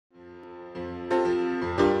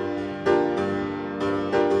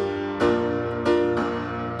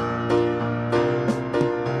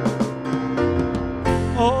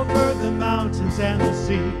and the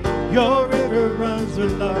sea. Your river runs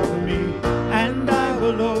with love for me, and I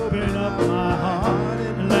will open up my heart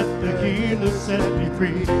and let the healer set me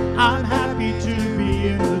free. I'm happy to be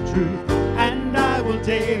in the truth, and I will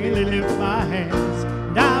daily lift my hands,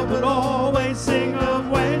 and I will always sing of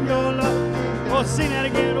when your love. Oh, sing that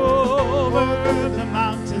again. Over the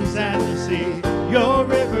mountains and the sea, your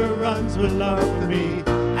river runs with love for me,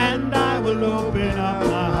 and I will open up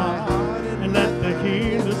my heart and let the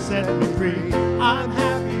healer set me free. I'm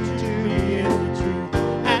happy to be in the truth,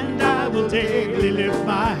 and I will daily lift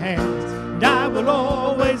my hands, and I will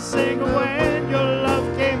always sing when your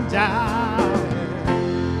love came down.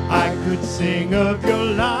 I could sing of your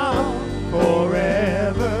love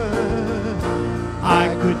forever.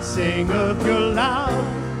 I could sing of your love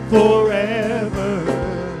forever.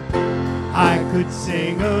 I could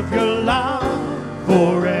sing of your love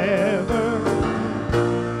forever.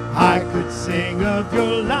 I could sing of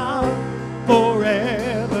your love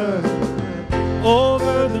forever.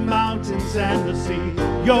 Over the mountains and the sea,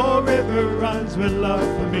 your river runs with love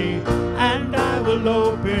for me, and I will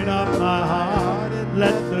open up my heart and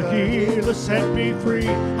let the healer set me free.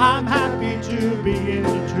 I'm happy to be in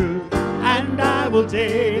the truth, and I will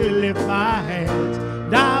daily lift my hands,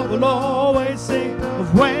 and I will always sing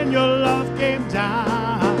of when your love came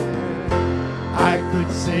down. I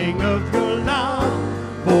could sing of your love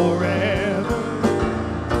forever.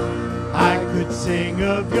 I could sing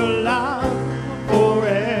of your love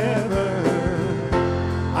forever.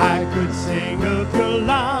 I could sing of your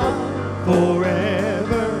love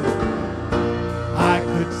forever. I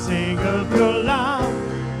could sing of your love.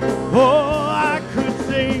 Oh, I could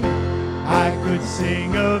sing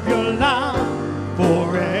of your love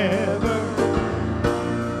forever.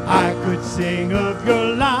 I could sing of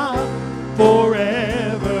your love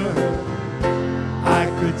forever. I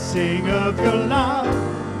could sing of your love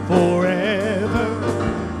forever.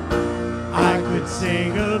 I could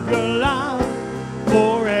sing of your love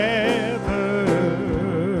forever.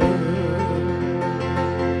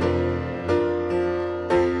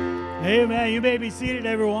 Amen. You may be seated,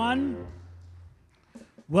 everyone.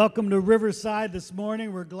 Welcome to Riverside this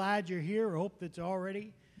morning. We're glad you're here. I hope that you're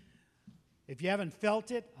already. If you haven't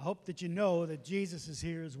felt it, I hope that you know that Jesus is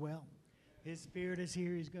here as well. His Spirit is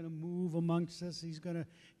here. He's going to move amongst us. He's going to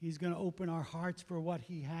open our hearts for what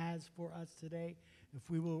He has for us today, if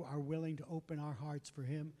we are willing to open our hearts for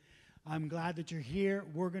Him. I'm glad that you're here.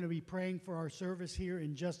 We're going to be praying for our service here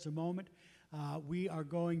in just a moment. We are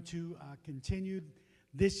going to continue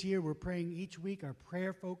this year. We're praying each week. Our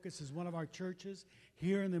prayer focus is one of our churches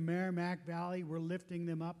here in the Merrimack Valley. We're lifting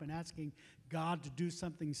them up and asking God to do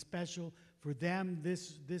something special for them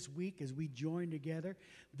this week as we join together.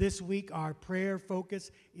 This week, our prayer focus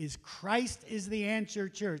is Christ is the Answer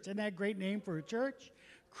Church. Isn't that a great name for a church?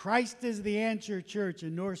 Christ is the Answer Church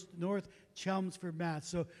in North Chelmsford, Mass.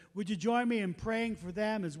 So would you join me in praying for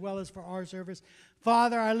them as well as for our service?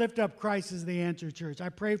 Father, I lift up Christ as the Answer Church. I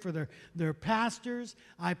pray for their pastors.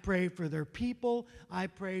 I pray for their people. I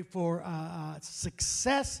pray for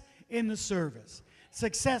success in the service.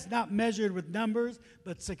 Success not measured with numbers,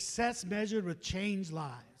 but success measured with changed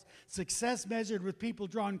lives. Success measured with people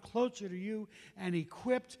drawn closer to you and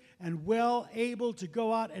equipped and well able to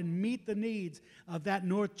go out and meet the needs of that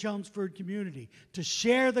North Chelmsford community, to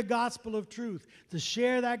share the gospel of truth, to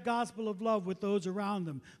share that gospel of love with those around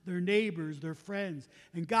them, their neighbors, their friends.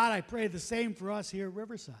 And God, I pray the same for us here at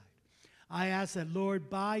Riverside. I ask that, Lord,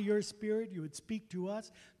 by your Spirit, you would speak to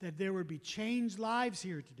us, that there would be changed lives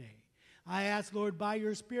here today. I ask, Lord, by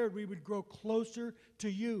your Spirit, we would grow closer to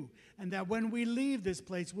you, and that when we leave this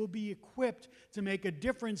place, we'll be equipped to make a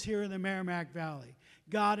difference here in the Merrimack Valley.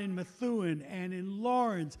 God, in Methuen and in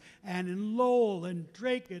Lawrence and in Lowell and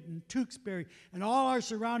Dracut and Tewksbury and all our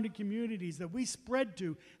surrounding communities that we spread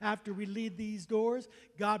to after we leave these doors,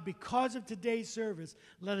 God, because of today's service,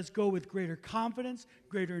 let us go with greater confidence,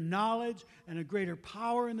 greater knowledge, and a greater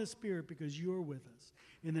power in the Spirit because you are with us.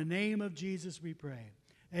 In the name of Jesus we pray.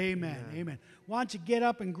 Amen. Amen. Why don't you get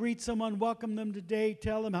up and greet someone, welcome them today,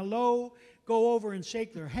 tell them hello, go over and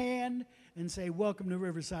shake their hand and say, welcome to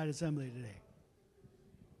Riverside Assembly today.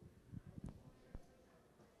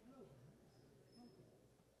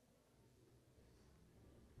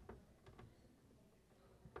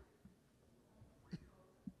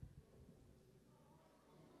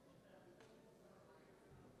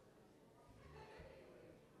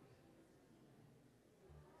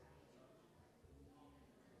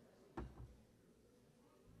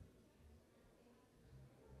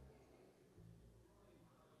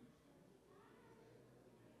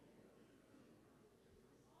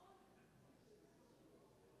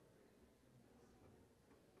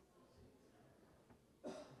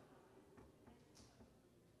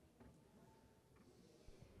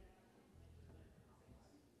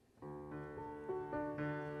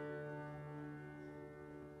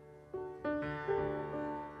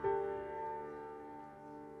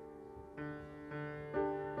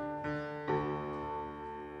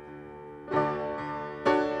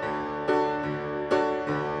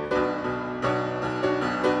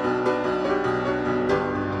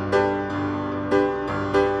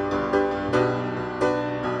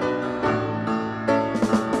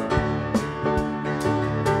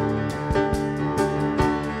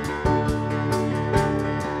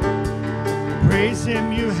 Praise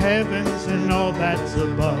him, you heavens and all that's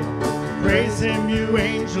above. Praise him, you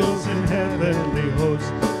angels and heavenly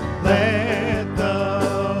hosts. Let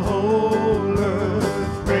the whole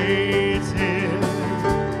earth praise him.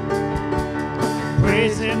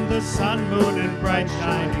 Praise him, the sun, moon, and bright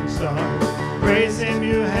shining stars. Praise him,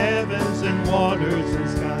 you heavens and waters and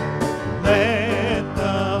skies. Let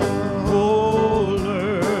the whole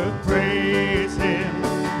earth praise him.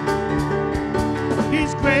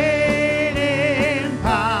 He's great in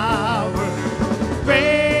power,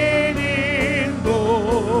 great in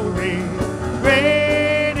glory,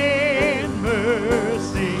 great in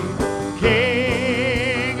mercy,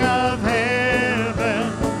 King of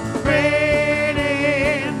heaven, great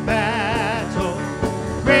in battle,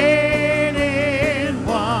 great in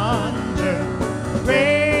wonder,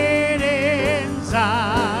 great in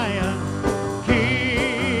Zion,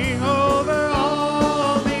 King over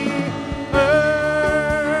all the earth.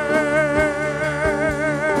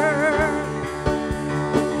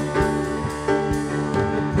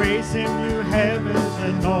 Praise him, you heavens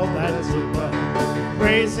and all that's above.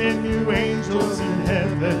 Praise him, you angels and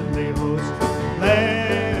heavenly hosts.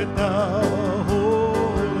 Let the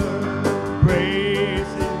whole earth praise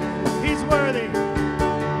him. He's worthy.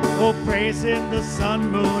 Oh, praise him, the sun,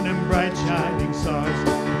 moon, and bright shining stars.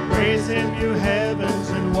 Praise him, you heavens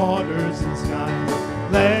and waters and skies.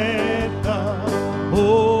 Let the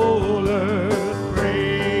whole earth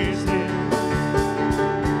praise him.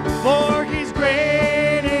 For he's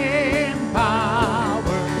great in power,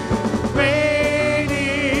 great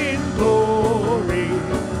in glory,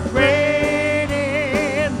 great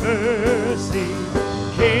in mercy,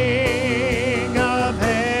 King of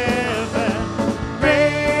heaven,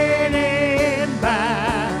 great in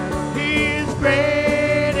battle. He's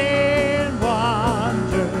great in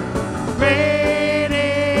wonder, great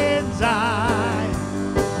in Zion.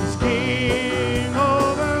 He's King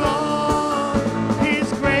over all.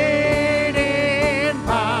 He's great in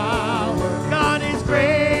power. God is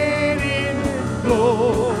great in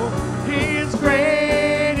glory. He is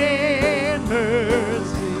great in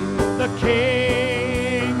mercy. The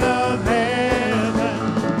King of heaven,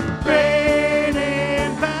 great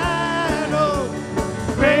in battle,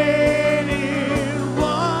 great in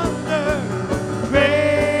wonder,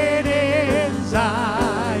 great in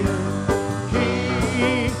Zion,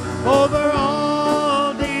 King over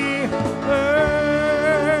all the earth.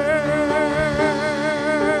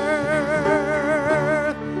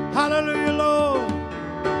 Hallelujah, Lord.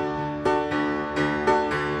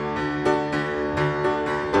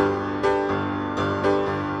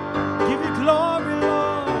 Give you glory,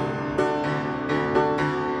 Lord.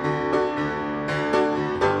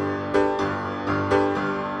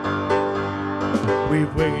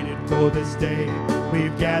 We've waited for this day.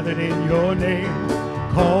 We've gathered in your name,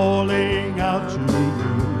 calling out to you.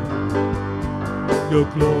 Your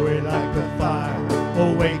glory like a fire,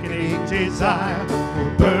 awakening desire,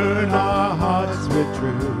 will burn our hearts with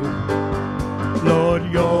truth. Lord,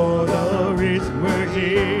 you're the reason we're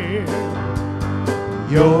here.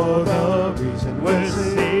 You're the reason we're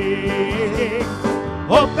singing.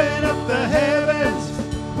 Open up the heavens,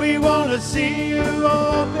 we want to see you.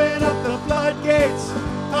 Open up the floodgates,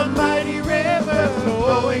 a mighty river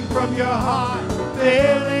flowing from your heart,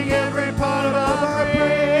 filling every part of our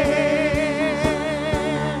praise.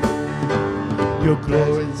 Your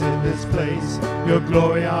glory's in this place, your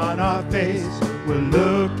glory on our face. We're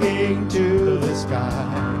looking to the sky,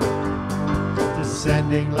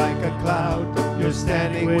 descending like a cloud. You're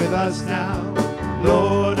standing with us now.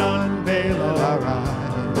 Lord, unveil our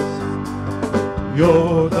eyes.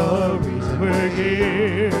 You're the reason we're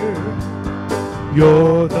here.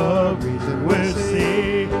 You're the reason we're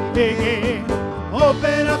singing.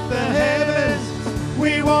 Open up the heavens,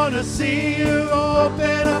 we want to see you.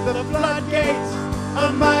 Open up the floodgates,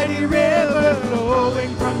 a mighty river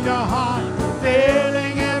flowing from your heart,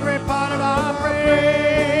 filling every part of our praise.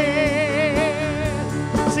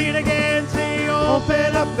 Sing it again, sing,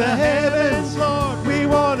 open up the heavens, Lord, we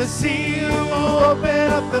want to see you.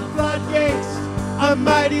 Open up the floodgates, a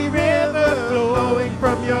mighty river flowing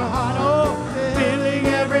from your heart, oh, filling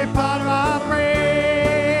every part of our praise.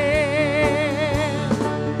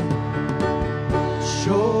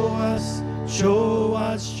 Show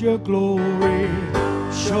us your glory.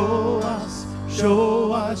 Show us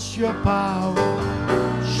your power.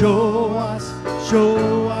 Show us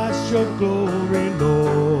your glory,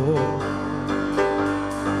 Lord.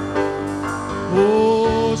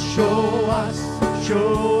 Oh, show us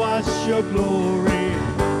your glory.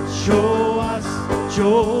 Show us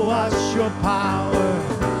your power.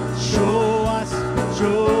 Show us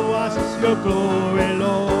your glory,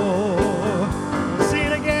 Lord.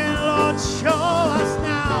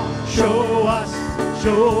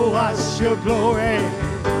 Show us your glory.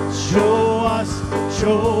 Show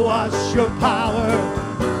us your power.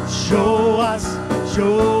 Show us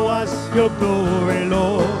your glory,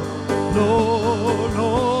 Lord. Lord,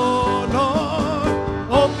 Lord, Lord.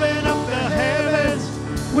 Open up the heavens.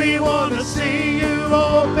 We want to see you.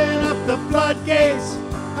 Open up the floodgates.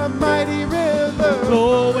 A mighty river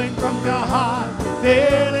flowing from your heart,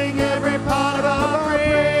 filling every part of our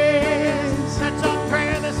praise. That's our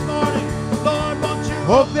prayer this morning. Lord, won't you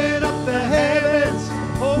open up the heavens?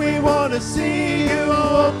 We want to see you.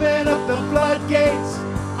 Open up the floodgates.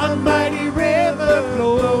 A mighty river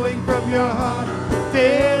flowing from your heart,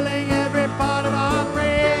 filling every part of our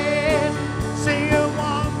praise. Sing it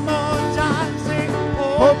one more time. Sing,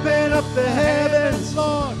 open up the heavens,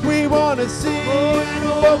 Lord. we want to see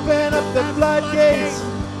you. Open up the floodgates.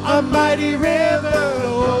 A mighty river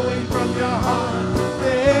flowing from your heart,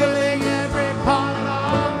 filling every part of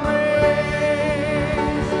our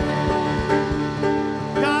praise.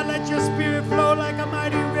 God, let your spirit flow like a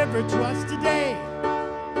mighty river to us today.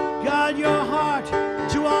 God, your heart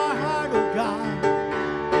to our heart, oh God.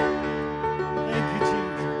 Thank you,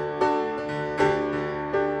 Jesus.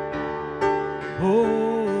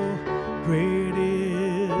 Oh, great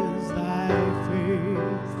is thy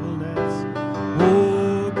faithfulness,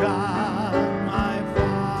 oh God, my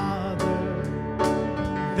Father.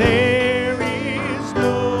 There is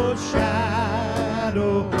no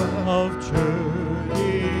shadow of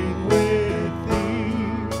turning with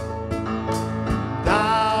thee.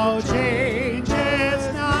 Thou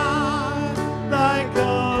changest not, thy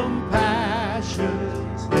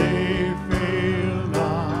compassions, they fail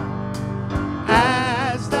not.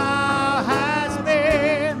 As thou hast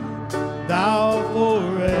been, thou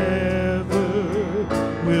forever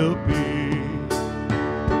will be.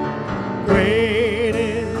 Great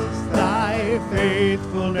is thy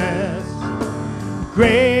faithfulness.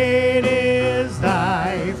 Great is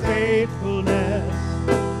thy faithfulness.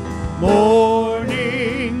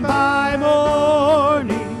 Morning by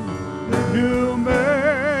morning, new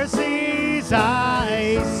mercies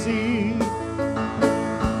I see.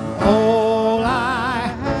 All I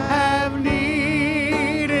have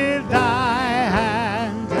needed, thy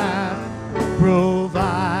hand hath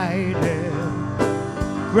provided.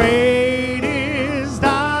 Great is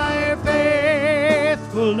thy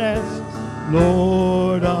faithfulness,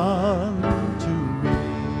 Lord, unto me.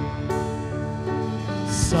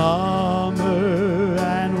 Summer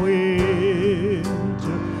and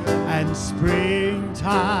winter and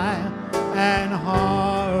springtime and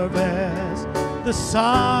harvest, the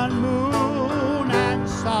sun, moon, and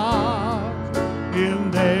stars in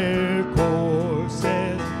their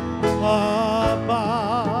courses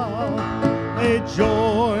above, they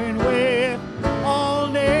join with all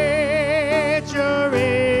nature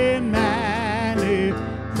in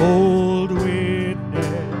manifold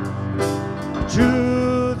witness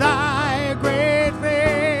to thy great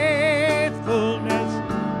faithfulness,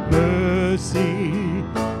 mercy,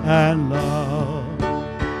 and love.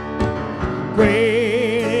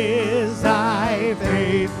 Great is thy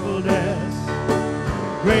faithfulness.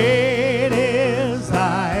 Great is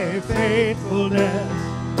thy faithfulness.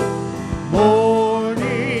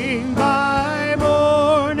 Morning by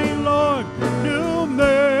morning, Lord, new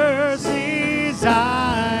mercies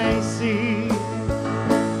I see.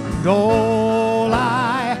 And all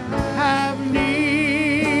I have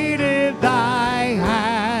needed, thy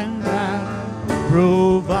hand hath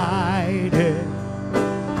provided.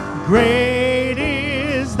 Great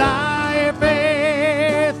is thy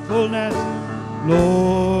faithfulness,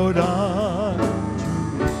 Lord, unto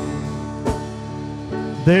me.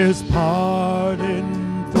 There's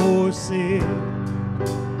pardon for sin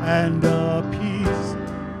and a peace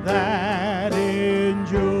that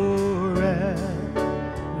endureth.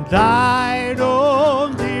 Thine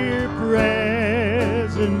own dear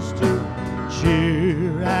presence to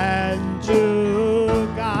cheer and to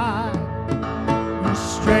guide.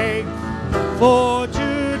 Strength for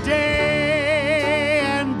today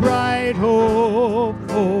and bright hope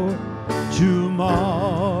for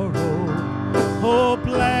tomorrow. Oh,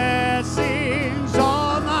 blessings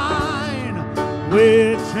all mine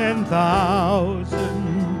with 10,000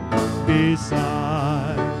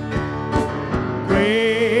 beside.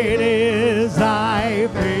 Great is thy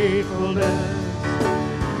faithfulness.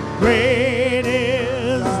 Great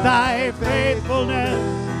is thy faithfulness.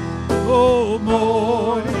 Oh,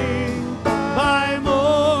 morning by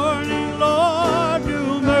morning, Lord,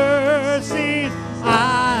 new mercies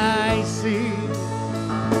I see.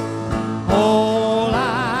 All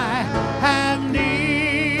I have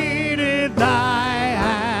needed, thy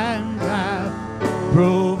hand hath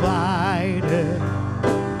provided.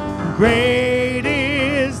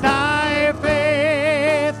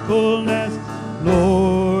 faithfulness,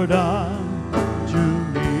 Lord, unto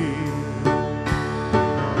me.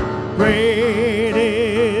 Great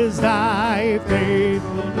is thy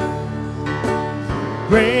faithfulness.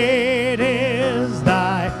 Great is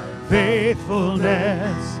thy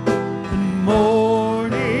faithfulness. And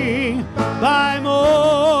morning by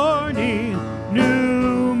morning,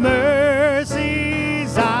 new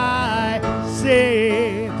mercies I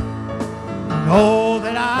see. And all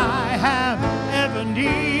that I have ever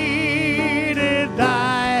needed,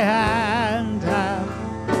 thy hand hath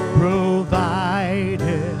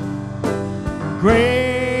provided.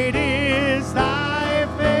 Great is thy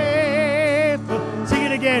faithfulness. Sing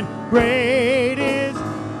it again. Great is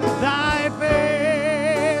thy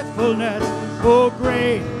faithfulness. Oh,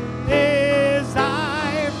 great is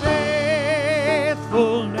thy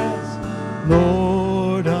faithfulness,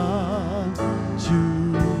 Lord, unto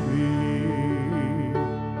me.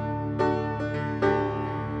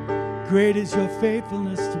 Great is your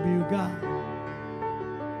faithfulness to me, O God.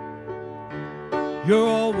 You're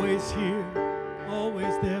always here,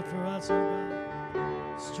 always there for us, O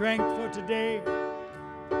God. Strength for today,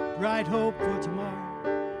 bright hope for tomorrow.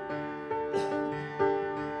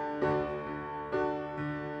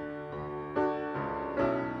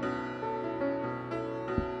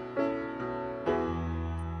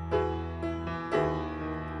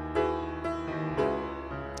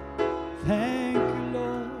 Thank you,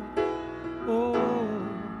 Lord. Oh,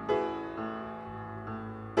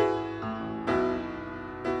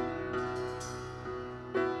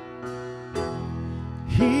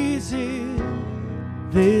 He's in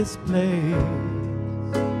this place.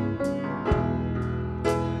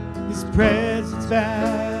 His presence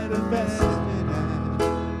manifested,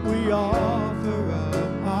 and we offer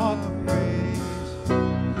up our praise.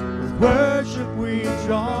 With worship we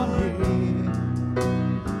draw near.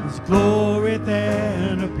 His glory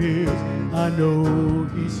then appears. I know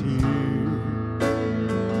He's here.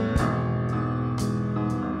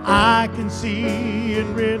 I can see it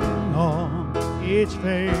written on each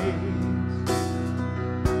face.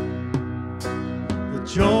 The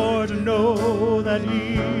joy to know that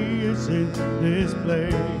He is in this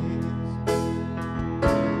place.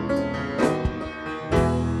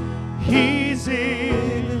 He's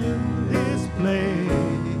in this place.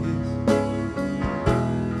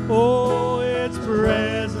 Oh, its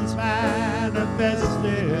presence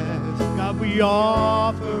manifested. God, we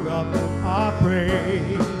offer up our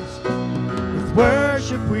praise. With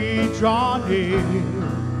worship we draw near.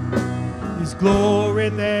 His glory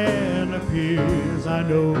then appears. I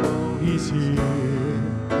know He's here.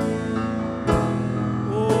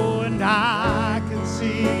 Oh, and I can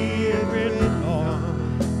see it written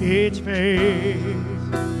on each face.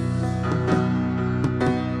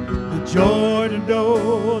 The joy to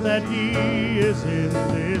know that He is in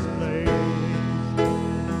this place.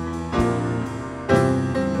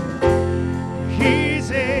 He's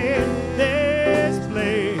in this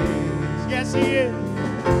place. Yes, He is.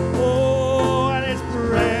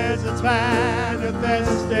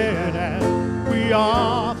 Manifested, and we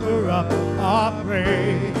offer up our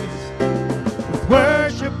praise. With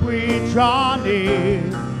worship we draw near.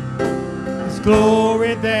 His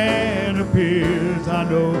glory then appears. I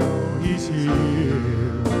know He's here.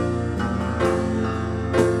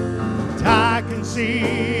 And I can see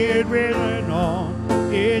it written on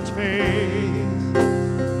each face.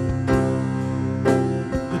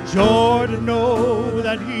 The joy to know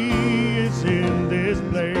that He is in this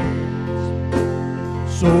place.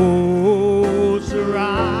 So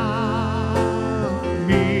surround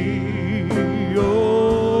me,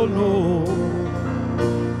 oh Lord.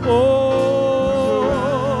 Oh,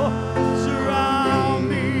 surround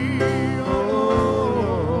me,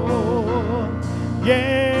 oh Lord.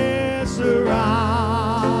 Yes,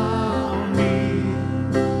 surround me,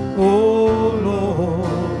 oh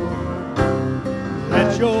Lord.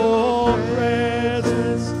 Let your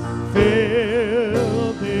presence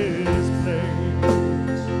fill this place.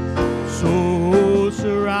 So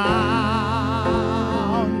surround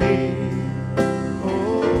me,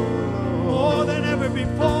 oh, more than ever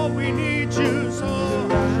before we need you. So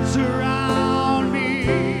surround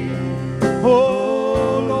me,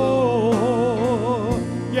 oh Lord,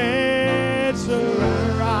 yes, surround me.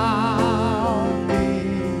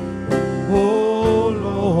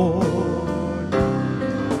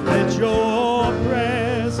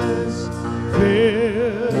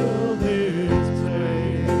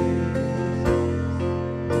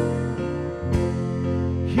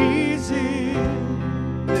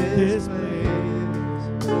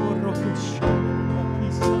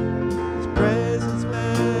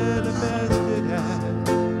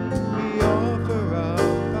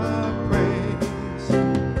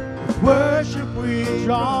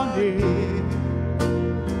 on me.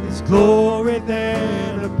 His glory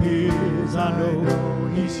then appears. I know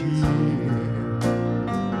He's here.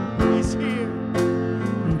 He's here.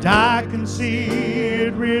 And I can see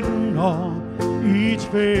it written on each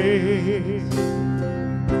face.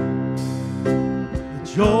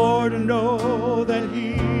 The joy to know that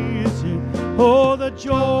He is in. Oh, the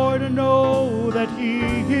joy to know that He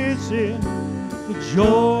is in. The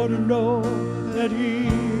joy to know that He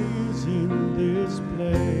is in this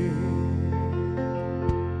place.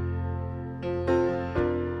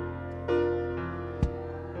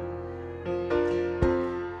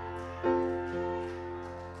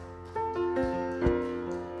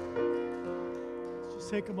 Let's just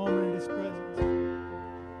take a moment in His presence.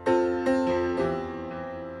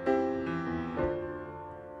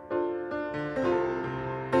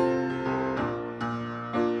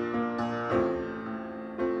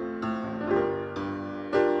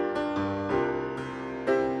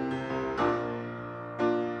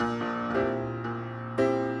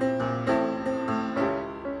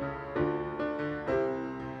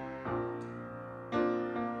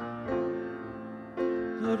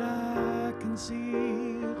 Lord, I can see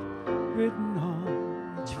it written on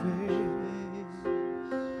each face.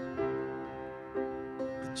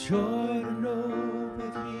 The joy to know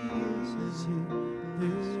that He is in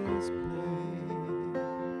this place.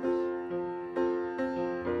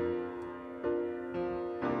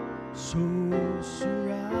 So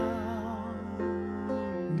surround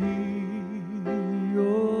me,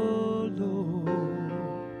 oh Lord.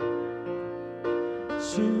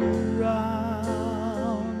 Surround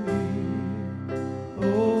me,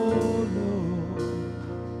 oh Lord.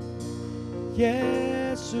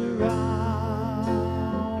 Yes, surround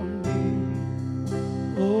me,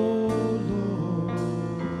 oh Lord.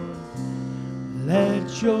 Let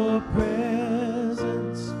Your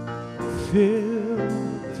presence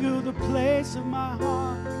fill the place of my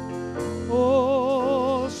heart.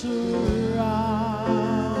 Oh, surround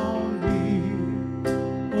me,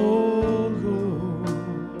 oh Lord.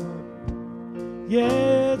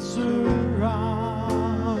 Yes, surround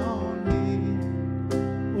me,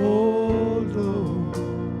 oh Lord.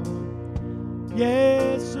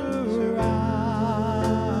 Yes, surround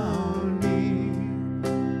me,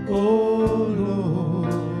 oh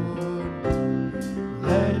Lord.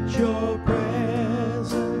 Let Your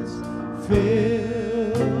presence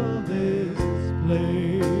fill this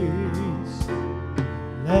place.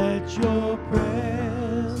 Let Your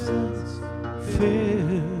presence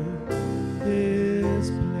fill this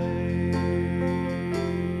place.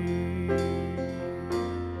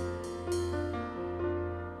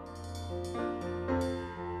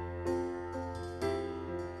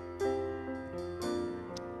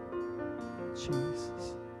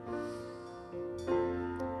 Jesus.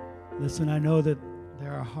 Listen, I know that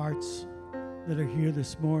there are hearts that are here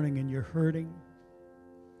this morning and you're hurting.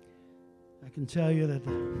 I can tell you that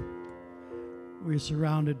we're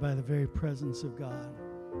surrounded by the very presence of God.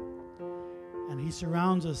 And He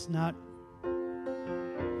surrounds us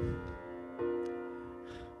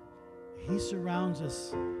He surrounds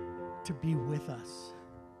us to be with us.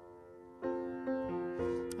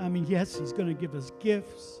 I mean, yes, He's going to give us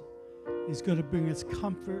gifts. He's going to bring us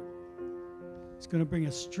comfort. He's going to bring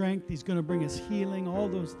us strength. He's going to bring us healing, all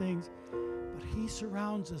those things. But He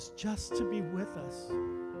surrounds us just to be with us,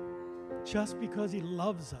 just because He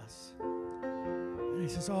loves us. And He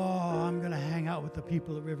says, oh, I'm going to hang out with the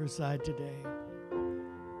people at Riverside today.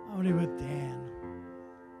 I want to be with Dan.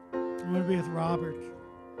 I want to be with Robert.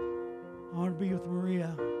 I want to be with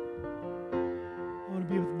Maria. I want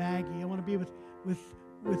to be with Maggie. I want to be with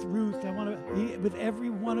Ruth. I want to be with every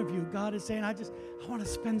one of you. God is saying, I want to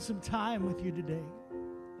spend some time with you today.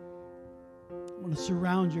 I want to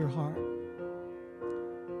surround your heart.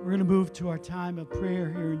 We're going to move to our time of prayer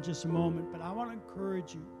here in just a moment, but I want to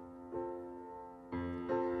encourage you.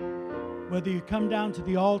 Whether you come down to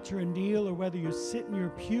the altar and kneel, or whether you sit in your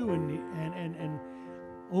pew and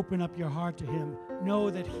open up your heart to Him, know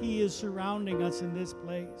that He is surrounding us in this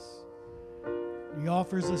place. He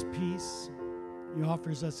offers us peace. He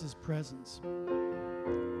offers us His presence. I'm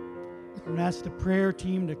going to ask the prayer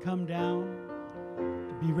team to come down,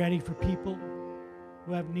 to be ready for people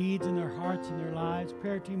who have needs in their hearts and their lives.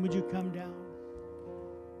 Prayer team, would you come down?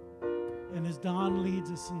 And as Don leads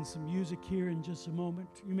us in some music here in just a moment,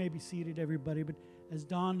 you may be seated, everybody, but as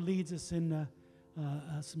Don leads us in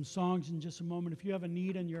some songs in just a moment, if you have a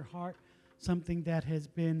need in your heart, something that has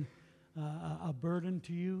been a burden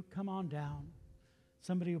to you, come on down.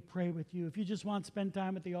 Somebody will pray with you. If you just want to spend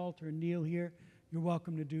time at the altar and kneel here, you're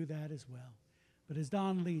welcome to do that as well. But as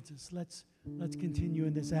Don leads us, let's continue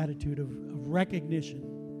in this attitude of recognition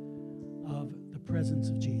of the presence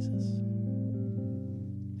of Jesus.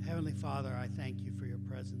 Heavenly Father, I thank you for your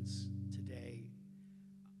presence today.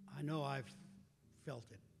 I know I've felt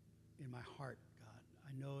it in my heart, God.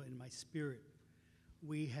 I know in my spirit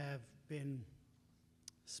we have been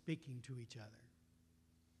speaking to each other.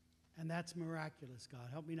 And that's miraculous, God.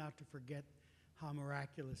 Help me not to forget how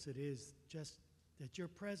miraculous it is just that your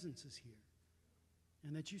presence is here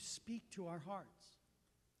and that you speak to our hearts.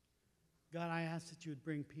 God, I ask that you would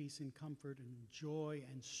bring peace and comfort and joy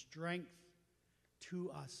and strength to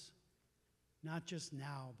us, not just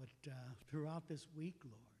now, but throughout this week,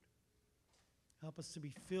 Lord. Help us to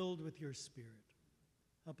be filled with your Spirit.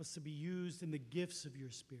 Help us to be used in the gifts of your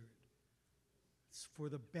Spirit. It's for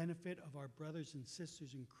the benefit of our brothers and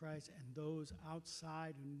sisters in Christ and those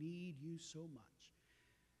outside who need you so much.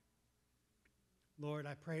 Lord,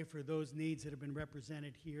 I pray for those needs that have been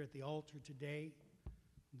represented here at the altar today,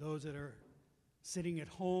 those that are sitting at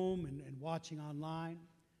home and watching online.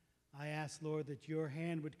 I ask, Lord, that your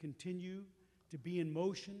hand would continue to be in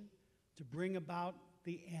motion to bring about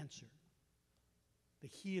the answer, the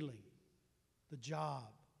healing, the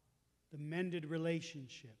job, the mended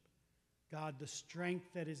relationship. God, the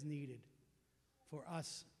strength that is needed for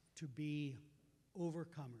us to be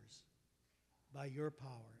overcomers by your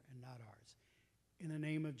power and not ours. In the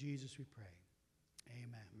name of Jesus we pray.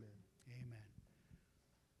 Amen. Amen.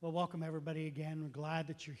 Well, welcome everybody again. We're glad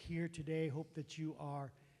that you're here today. Hope that you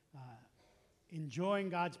are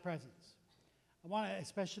enjoying God's presence. I want to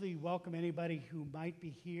especially welcome anybody who might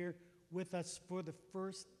be here with us for the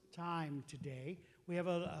first time today. We have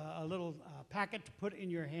a little packet to put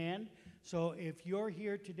in your hand. So if you're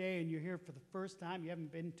here today and you're here for the first time, you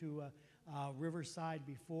haven't been to Riverside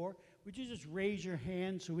before, would you just raise your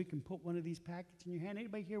hand so we can put one of these packets in your hand?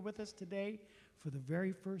 Anybody here with us today for the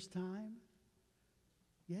very first time?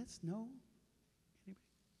 Yes? No? Anybody?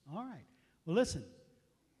 All right. Well, listen,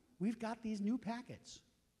 we've got these new packets.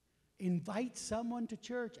 Invite someone to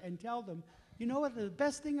church and tell them, you know what the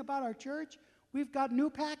best thing about our church? We've got new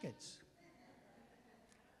packets.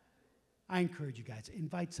 I encourage you guys,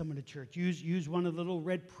 invite someone to church. Use one of the little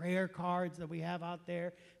red prayer cards that we have out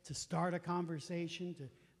there to start a conversation, to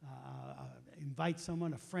invite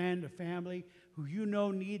someone, a friend, a family, who you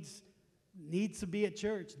know needs to be at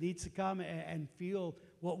church, needs to come and feel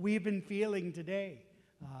what we've been feeling today.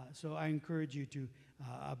 So I encourage you to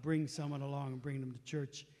bring someone along and bring them to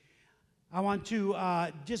church. I want to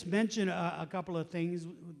just mention a couple of things,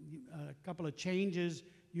 a couple of changes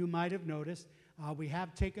you might have noticed. We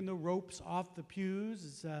have taken the ropes off the pews.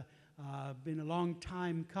 It's been a long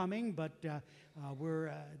time coming, but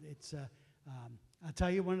I'll tell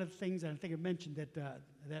you one of the things, and I think I mentioned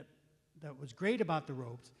that was great about the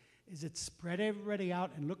ropes, is it spread everybody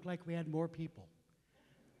out and looked like we had more people.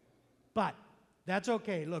 But that's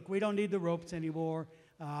okay. Look, we don't need the ropes anymore.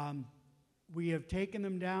 We have taken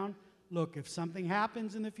them down. Look, if something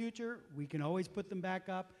happens in the future, we can always put them back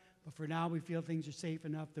up. But for now, we feel things are safe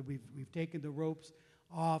enough that we've taken the ropes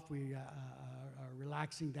off. We are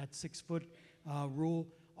relaxing that 6-foot rule.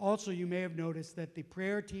 Also, you may have noticed that the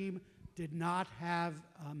prayer team did not have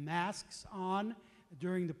masks on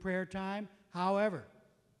during the prayer time. However,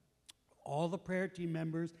 all the prayer team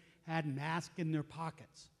members had masks in their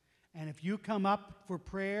pockets. And if you come up for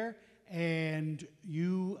prayer and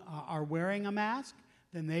you are wearing a mask,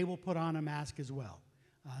 then they will put on a mask as well.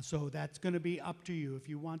 So that's going to be up to you. If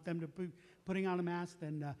you want them to be putting on a mask,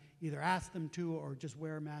 then either ask them to or just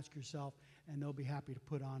wear a mask yourself, and they'll be happy to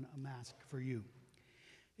put on a mask for you.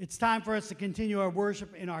 It's time for us to continue our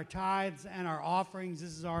worship in our tithes and our offerings.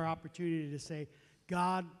 This is our opportunity to say,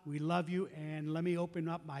 God, we love you, and let me open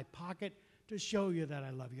up my pocket to show you that I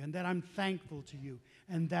love you and that I'm thankful to you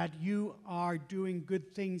and that you are doing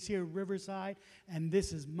good things here at Riverside, and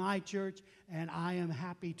this is my church, and I am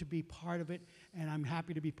happy to be part of it, and I'm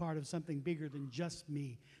happy to be part of something bigger than just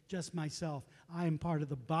me, just myself. I am part of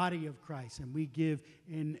the body of Christ, and we give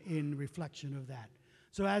in reflection of that.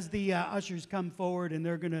 So as the ushers come forward and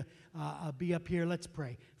they're going to be up here, let's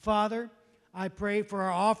pray. Father, I pray for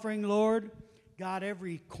our offering, Lord. God,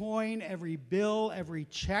 every coin, every bill, every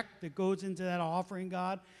check that goes into that offering,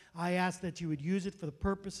 God, I ask that you would use it for the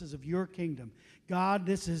purposes of your kingdom. God,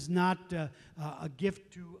 this is not a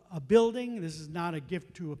gift to a building. This is not a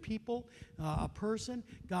gift to a people, a person.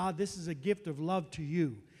 God, this is a gift of love to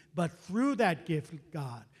you. But through that gift,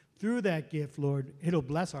 God, through that gift, Lord, it'll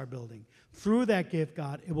bless our building. Through that gift,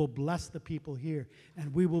 God, it will bless the people here,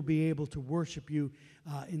 and we will be able to worship you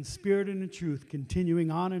in spirit and in truth, continuing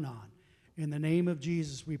on and on. In the name of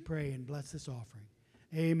Jesus, we pray and bless this offering.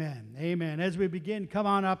 Amen. Amen. As we begin, come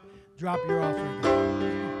on up, drop your offering.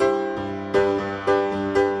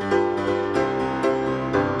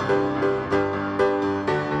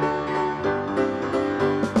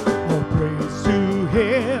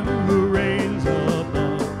 Him who reigns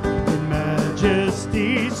above in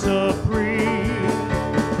majesty supreme,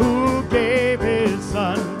 who gave his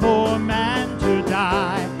son for man to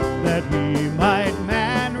die, that he might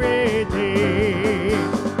man redeem.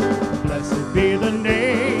 Blessed be the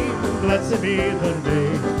name, blessed be the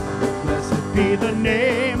name, blessed be the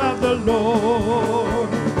name of the Lord.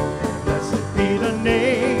 Blessed be the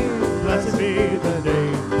name, blessed be the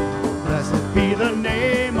name, blessed be the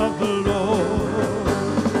name of the Lord.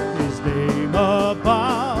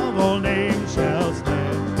 Above all names shall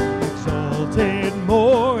stand, exalted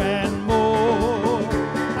more and more,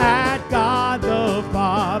 at God the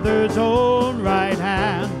Father's own right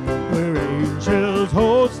hand, where angels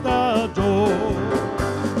host adore.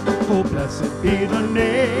 Oh, blessed be the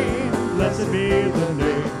name, blessed be the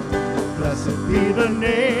name, blessed be the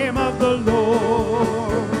name of the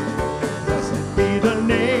Lord. Blessed be the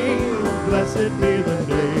name, blessed be the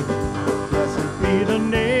name, blessed be the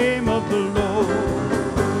name of the Lord.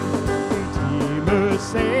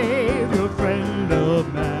 Savior, friend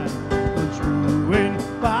of man, once ruined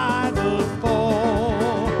by the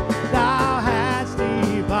fall, thou hast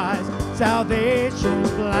devised salvation's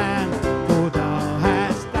plan, for thou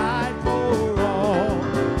hast died for all.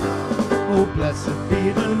 Oh, blessed be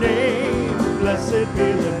the name, blessed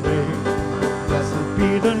be the name, blessed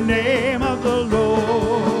be the name of the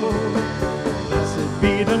Lord. Blessed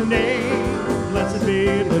be the name, blessed be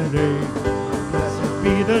the name, blessed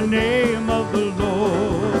be the name of the Lord.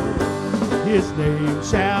 His name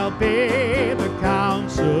shall be the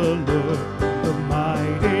Counselor, the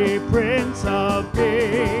mighty Prince of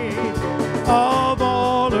Peace, of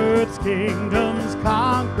all earth's kingdoms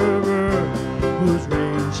conqueror, whose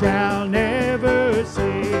reign shall never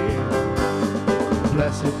cease.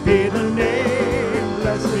 Blessed be the name,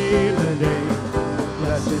 blessed be the name,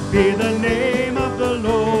 blessed be the name of the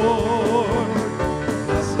Lord.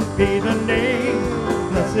 Blessed be the name,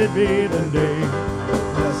 blessed be the name,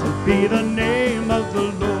 blessed be the name of the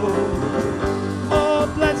Lord.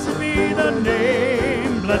 Oh, blessed be the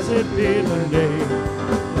name, blessed be the name,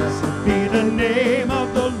 blessed be the name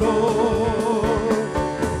of the Lord.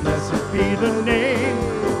 Blessed be the name,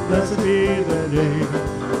 blessed be the name,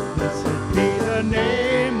 blessed be the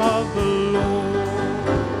name of the Lord.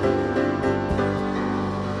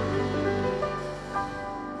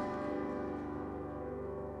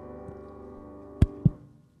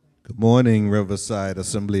 Good morning, Riverside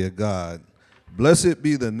Assembly of God. Blessed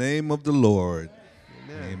be the name of the Lord.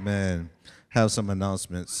 Amen. Amen. Have some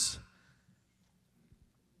announcements.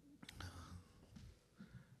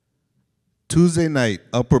 Tuesday night,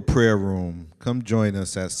 Upper Prayer Room. Come join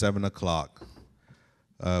us at 7 o'clock.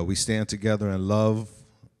 We stand together in love,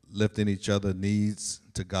 lifting each other's needs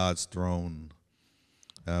to God's throne.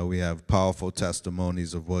 We have powerful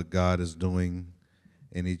testimonies of what God is doing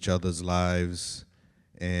in each other's lives,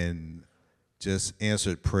 and just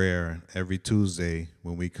answered prayer. Every Tuesday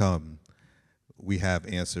when we come, we have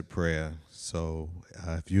answered prayer. So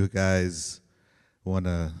if you guys want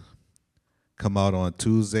to come out on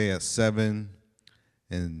Tuesday at 7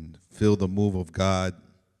 and feel the move of God,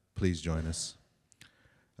 please join us.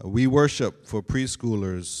 We worship for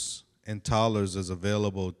preschoolers and toddlers is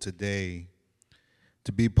available today.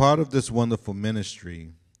 To be part of this wonderful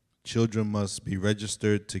ministry, children must be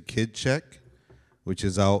registered to Kid Check, which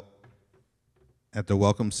is out at the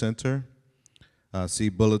Welcome Center. See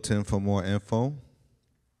bulletin for more info.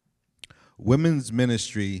 Women's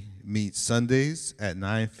ministry meets Sundays at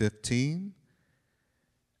 9:15.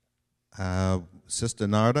 Sister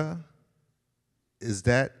Narda, is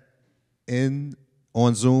that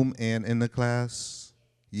on Zoom and in the class?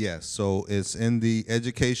 Yes, so it's in the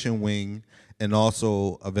education wing and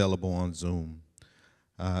also available on Zoom.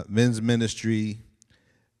 Men's ministry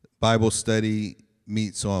Bible study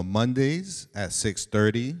meets on Mondays at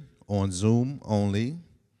 6:30 on Zoom only.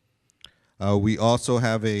 We also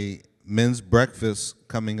have a men's breakfast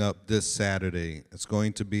coming up this Saturday. It's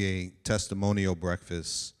going to be a testimonial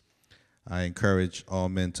breakfast. I encourage all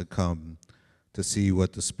men to come to see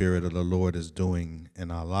what the Spirit of the Lord is doing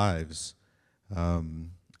in our lives.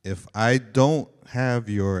 If I don't have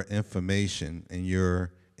your information and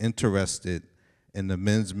you're interested in the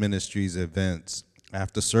men's ministries events,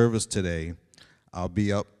 after service today, I'll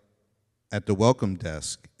be up at the welcome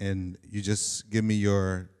desk, and you just give me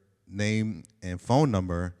your name and phone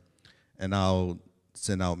number, and I'll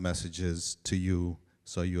send out messages to you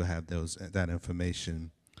so you have that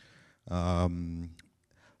information.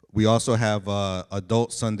 We also have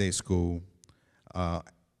adult Sunday school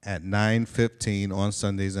at 9:15 on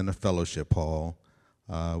Sundays in the fellowship hall.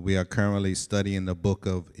 We are currently studying the book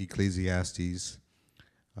of Ecclesiastes.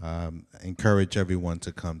 Encourage everyone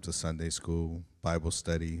to come to Sunday school, Bible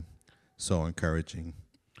study, so encouraging.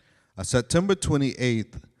 September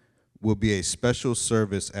 28th will be a special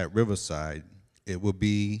service at Riverside. It will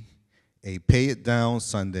be a Pay It Down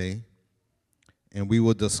Sunday, and we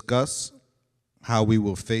will discuss how we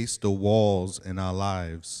will face the walls in our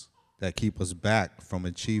lives that keep us back from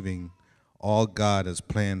achieving all God has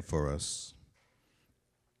planned for us.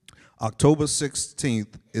 October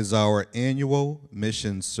 16th is our annual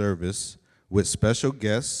mission service with special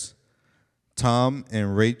guests, Tom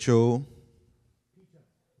and Rachel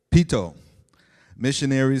Pito,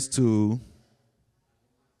 missionaries to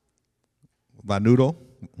Vanuatu,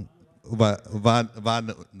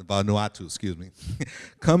 excuse me.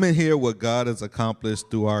 Come and hear what God has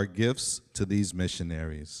accomplished through our gifts to these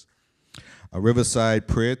missionaries. A Riverside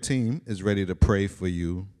prayer team is ready to pray for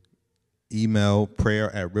you. Email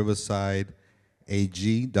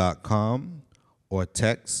prayer@riversideag.com or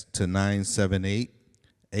text to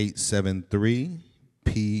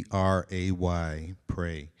 978-873-PRAY,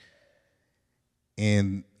 pray.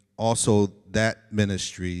 And also that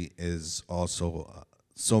ministry is also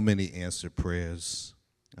so many answered prayers.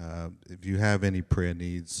 If you have any prayer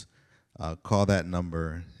needs, call that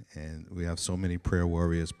number, and we have so many prayer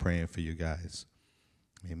warriors praying for you guys.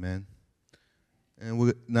 Amen.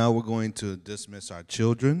 And now we're going to dismiss our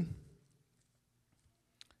children.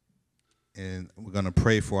 And we're going to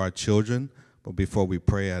pray for our children. But before we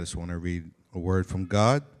pray, I just want to read a word from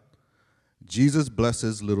God. Jesus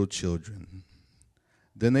blesses little children.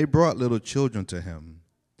 Then they brought little children to him,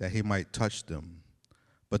 that he might touch them.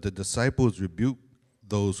 But the disciples rebuked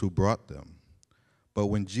those who brought them. But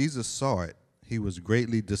when Jesus saw it, he was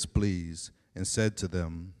greatly displeased and said to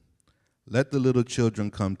them, "Let the little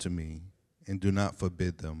children come to me, and do not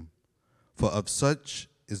forbid them, for of such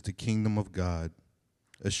is the kingdom of God.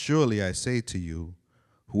 Assuredly I say to you,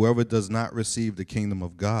 whoever does not receive the kingdom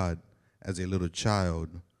of God as a little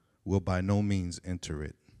child will by no means enter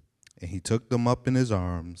it." And he took them up in his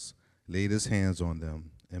arms, laid his hands on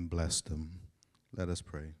them, and blessed them. Let us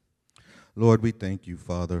pray. Lord, we thank you,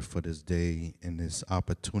 Father, for this day and this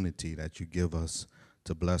opportunity that you give us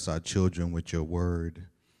to bless our children with your word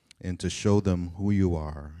and to show them who you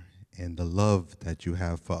are and the love that you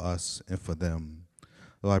have for us and for them.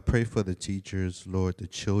 Lord, I pray for the teachers, Lord, the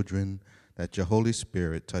children, that your Holy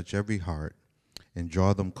Spirit touch every heart and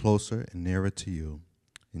draw them closer and nearer to you.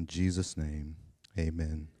 In Jesus' name,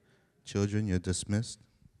 amen. Children, you're dismissed.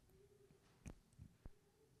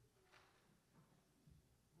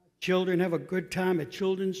 Children, have a good time at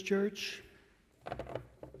Children's Church. A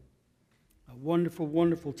wonderful,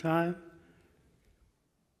 wonderful time.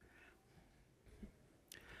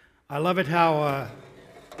 I love it how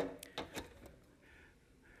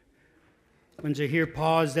when you hear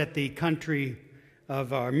paused at the country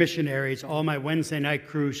of our missionaries, all my Wednesday night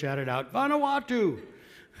crew shouted out, "Vanuatu!"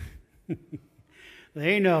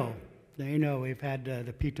 They know. We've had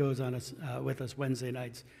the Pitos on us with us Wednesday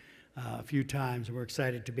nights a few times, and we're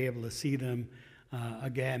excited to be able to see them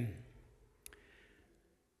again.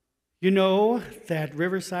 You know that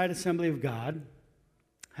Riverside Assembly of God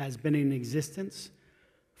has been in existence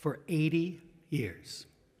for 80 years.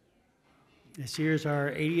 This year's our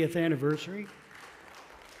 80th anniversary.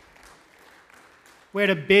 We had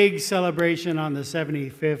a big celebration on the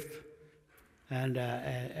 75th,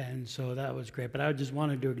 and so that was great. But I just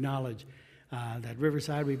wanted to acknowledge that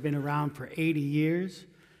Riverside, we've been around for 80 years.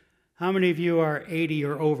 How many of you are 80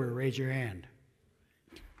 or over? Raise your hand.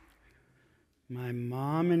 My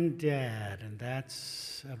mom and dad, and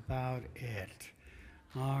that's about it.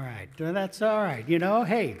 All right, that's all right. You know,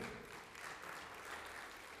 hey,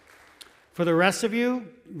 for the rest of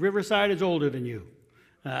you, Riverside is older than you.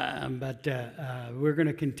 But we're going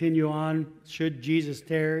to continue on, should Jesus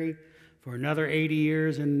tarry, for another 80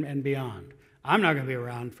 years and beyond. I'm not going to be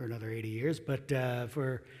around for another 80 years, but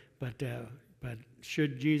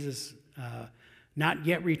should Jesus not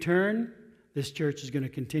yet return, this church is going to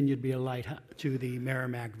continue to be a light to the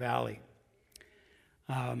Merrimack Valley.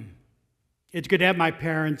 It's good to have my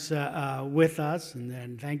parents with us,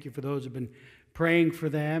 and thank you for those who've been praying for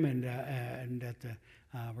them, and that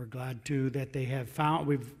we're glad too that they have found.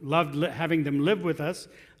 We've loved having them live with us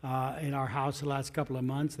in our house the last couple of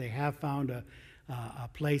months. They have found a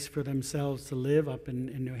place for themselves to live up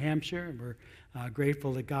in New Hampshire, and we're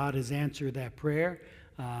grateful that God has answered that prayer.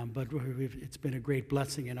 But it's been a great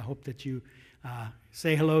blessing, and I hope that you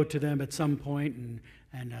say hello to them at some point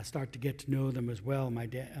and start to get to know them as well.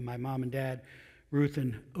 My mom and dad, Ruth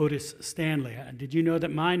and Otis Stanley. Did you know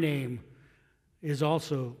that my name is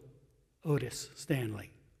also Otis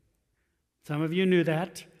Stanley? Some of you knew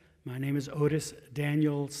that. My name is Otis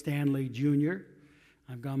Daniel Stanley Jr.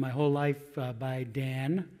 I've gone my whole life by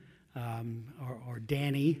Dan or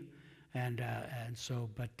Danny, and so.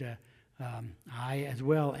 I as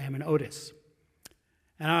well am an Otis.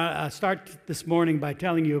 And I'll start this morning by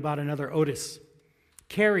telling you about another Otis,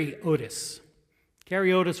 Carrie Otis.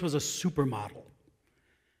 Carrie Otis was a supermodel.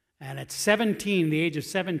 And at 17, the age of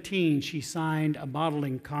 17, she signed a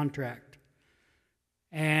modeling contract.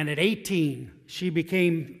 And at 18, she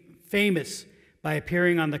became famous by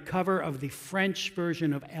appearing on the cover of the French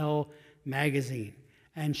version of Elle magazine.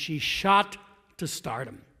 And she shot to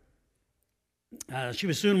stardom. She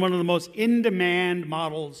was soon one of the most in-demand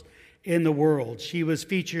models in the world. She was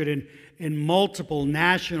featured in multiple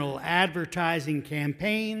national advertising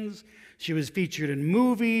campaigns. She was featured in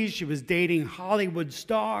movies. She was dating Hollywood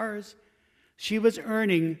stars. She was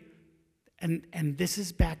earning, and this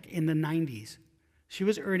is back in the 90s, she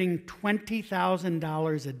was earning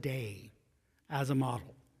 $20,000 a day as a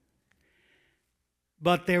model.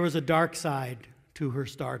 But there was a dark side to her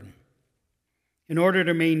stardom. In order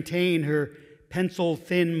to maintain her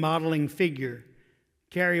pencil-thin modeling figure,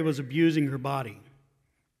 Carrie was abusing her body.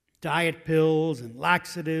 Diet pills and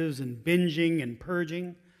laxatives and binging and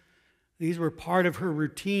purging. These were part of her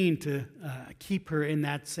routine to keep her in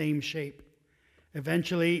that same shape.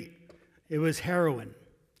 Eventually, it was heroin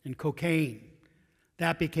and cocaine.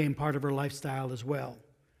 That became part of her lifestyle as well.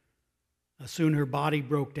 Soon her body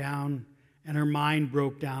broke down and her mind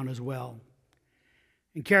broke down as well.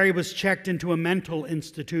 And Carrie was checked into a mental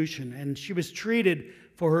institution, and she was treated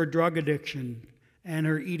for her drug addiction and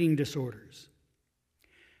her eating disorders.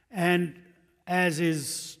 And as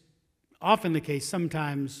is often the case,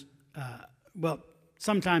 sometimes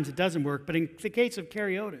it doesn't work, but in the case of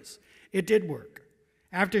Carrie Otis, it did work.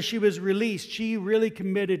 After she was released, she really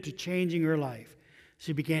committed to changing her life.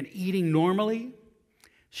 She began eating normally.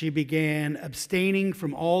 She began abstaining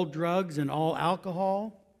from all drugs and all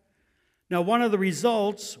alcohol. Now, one of the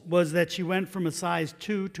results was that she went from a size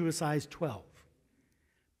 2 to a size 12.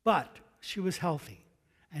 But she was healthy,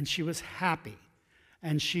 and she was happy,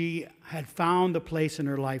 and she had found the place in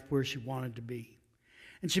her life where she wanted to be.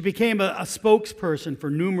 And she became a spokesperson for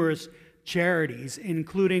numerous charities,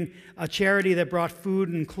 including a charity that brought food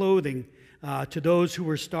and clothing to those who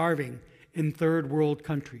were starving in third world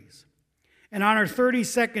countries. And on her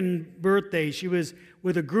 32nd birthday, she was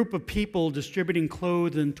with a group of people distributing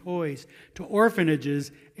clothes and toys to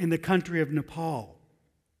orphanages in the country of Nepal.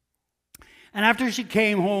 And after she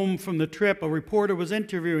came home from the trip, a reporter was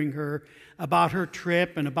interviewing her about her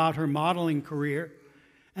trip and about her modeling career.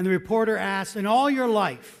 And the reporter asked, "In all your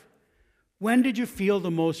life, when did you feel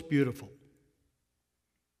the most beautiful?"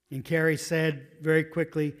 And Carrie said very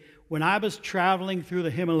quickly, "When I was traveling through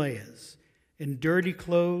the Himalayas in dirty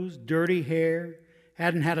clothes, dirty hair,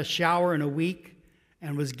 hadn't had a shower in a week,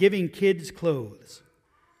 and was giving kids clothes.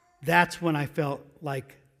 That's when I felt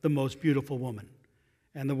like the most beautiful woman,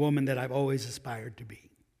 and the woman that I've always aspired to be."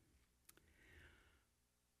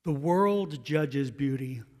 The world judges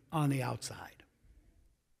beauty on the outside,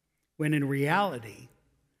 when in reality,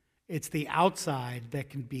 it's the outside that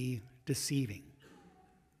can be deceiving.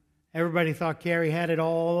 Everybody thought Carrie had it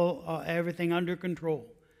all, everything under control.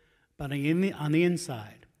 But on the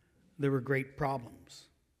inside, there were great problems.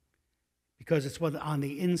 Because it's what's on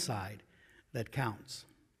the inside that counts.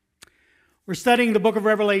 We're studying the book of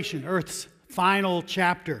Revelation, Earth's final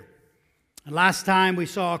chapter. And last time we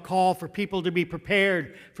saw a call for people to be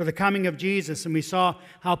prepared for the coming of Jesus, and we saw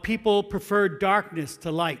how people preferred darkness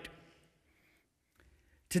to light.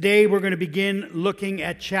 Today we're going to begin looking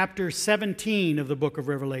at chapter 17 of the book of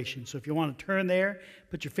Revelation. So if you want to turn there,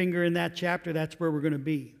 put your finger in that chapter, that's where we're going to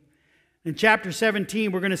be. In chapter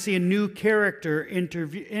 17, we're going to see a new character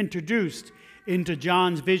introduced into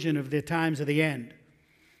John's vision of the times of the end.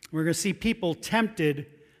 We're going to see people tempted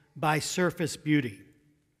by surface beauty.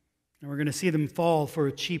 And we're going to see them fall for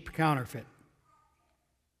a cheap counterfeit.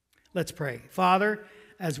 Let's pray. Father,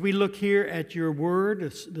 as we look here at your word,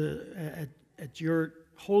 at your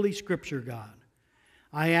holy scripture, God,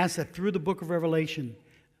 I ask that through the book of Revelation,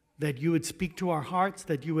 that you would speak to our hearts,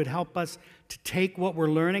 that you would help us to take what we're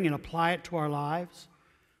learning and apply it to our lives,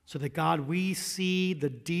 so that, God, we see the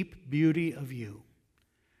deep beauty of you.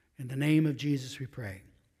 In the name of Jesus we pray.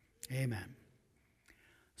 Amen.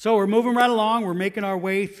 So we're moving right along. We're making our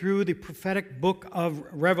way through the prophetic book of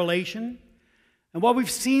Revelation. And what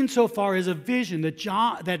we've seen so far is a vision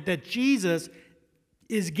that Jesus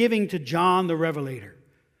is giving to John the Revelator.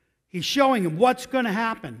 He's showing him what's going to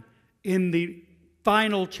happen in the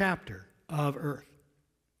final chapter of earth.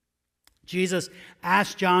 Jesus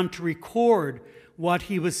asked John to record what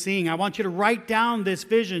he was seeing. I want you to write down this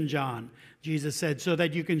vision, John, Jesus said, so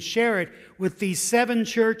that you can share it with these 7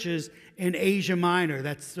 churches in Asia Minor.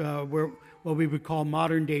 That's what we would call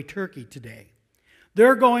modern-day Turkey today.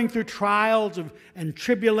 They're going through trials and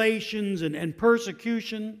tribulations and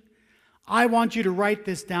persecution. I want you to write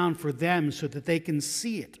this down for them so that they can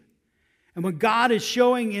see it. And what God is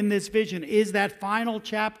showing in this vision is that final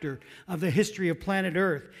chapter of the history of planet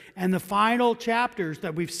Earth. And the final chapters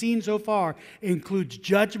that we've seen so far includes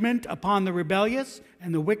judgment upon the rebellious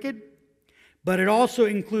and the wicked, but it also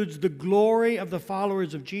includes the glory of the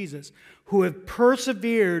followers of Jesus who have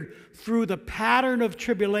persevered through the pattern of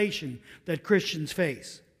tribulation that Christians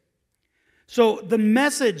face. So the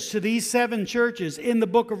message to these 7 churches in the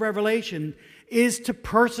book of Revelation is to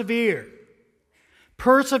persevere.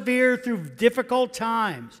 Persevere through difficult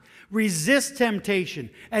times. Resist temptation.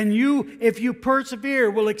 And you, if you persevere,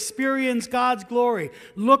 will experience God's glory.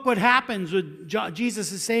 Look what happens, what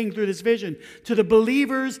Jesus is saying through this vision, to the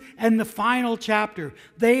believers and the final chapter.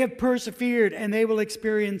 They have persevered and they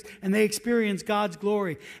experience God's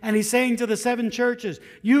glory. And he's saying to the 7 churches,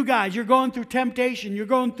 you guys, you're going through temptation. You're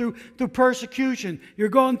going through persecution. You're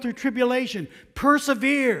going through tribulation.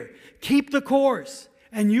 Persevere. Keep the course.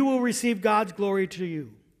 And you will receive God's glory to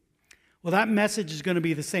you. Well, that message is going to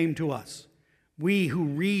be the same to us, we who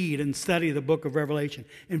read and study the book of Revelation.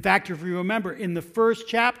 In fact, if you remember, in the first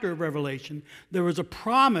chapter of Revelation, there was a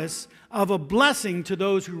promise of a blessing to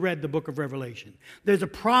those who read the book of Revelation. There's a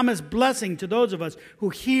promised blessing to those of us who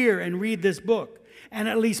hear and read this book. And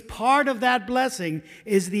at least part of that blessing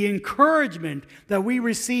is the encouragement that we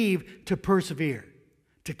receive to persevere,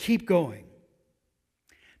 to keep going.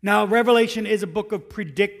 Now, Revelation is a book of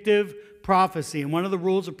predictive prophecy. And one of the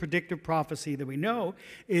rules of predictive prophecy that we know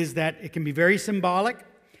is that it can be very symbolic.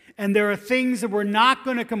 And there are things that we're not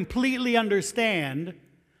going to completely understand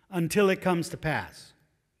until it comes to pass.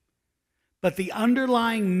 But the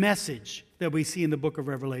underlying message that we see in the book of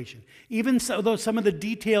Revelation, even though some of the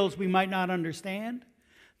details we might not understand,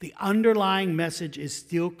 the underlying message is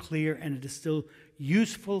still clear and it is still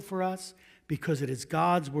useful for us because it is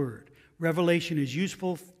God's word. Revelation is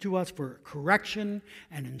useful to us for correction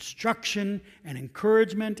and instruction and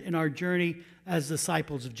encouragement in our journey as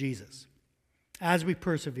disciples of Jesus, as we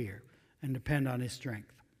persevere and depend on his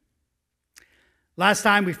strength. Last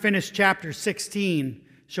time we finished chapter 16,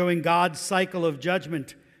 showing God's cycle of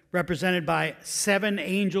judgment represented by 7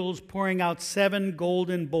 angels pouring out 7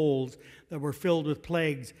 golden bowls that were filled with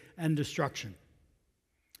plagues and destruction.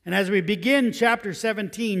 And as we begin chapter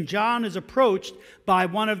 17, John is approached by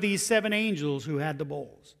one of these 7 angels who had the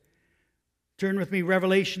bowls. Turn with me,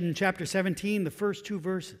 Revelation chapter 17, the first 2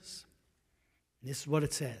 verses. This is what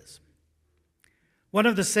it says. One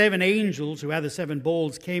of the 7 angels who had the 7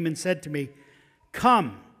 bowls came and said to me,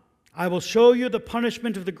 "Come, I will show you the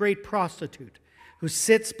punishment of the great prostitute who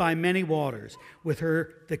sits by many waters. With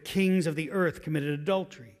her the kings of the earth committed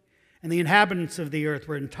adultery, and the inhabitants of the earth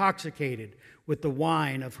were intoxicated with the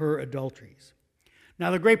wine of her adulteries."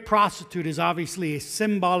 Now, the great prostitute is obviously a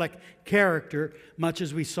symbolic character, much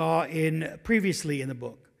as we saw previously in the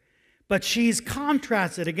book. But she's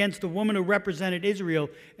contrasted against the woman who represented Israel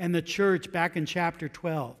and the church back in chapter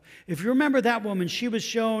 12. If you remember that woman, she was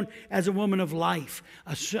shown as a woman of life,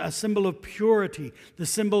 a symbol of purity, the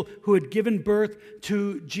symbol who had given birth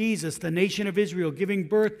to Jesus, the nation of Israel, giving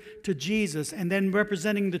birth to Jesus, and then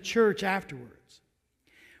representing the church afterwards.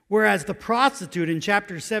 Whereas the prostitute in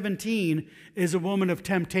chapter 17 is a woman of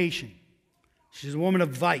temptation. She's a woman of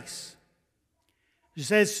vice.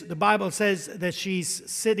 The Bible says that she's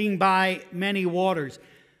sitting by many waters.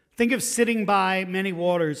 Think of sitting by many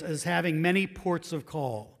waters as having many ports of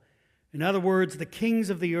call. In other words, the kings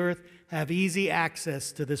of the earth have easy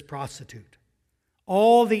access to this prostitute.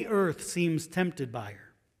 All the earth seems tempted by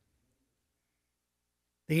her.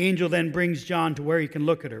 The angel then brings John to where he can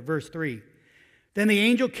look at her. Verse 3. Then the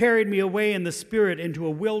angel carried me away in the spirit into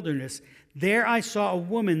a wilderness. There I saw a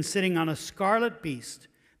woman sitting on a scarlet beast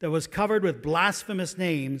that was covered with blasphemous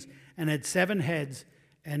names and had 7 heads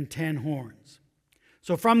and 10 horns.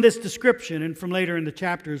 So from this description, and from later in the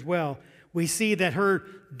chapter as well, we see that her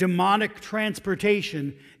demonic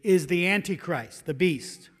transportation is the Antichrist, the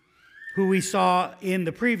beast, who we saw in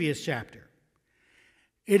the previous chapter.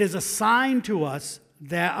 It is a sign to us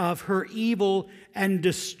that of her evil and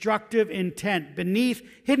destructive intent,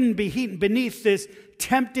 hidden beneath this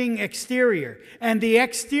tempting exterior. And the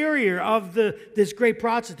exterior of this great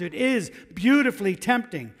prostitute is beautifully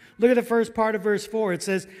tempting. Look at the first part of verse 4. It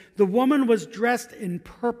says, "The woman was dressed in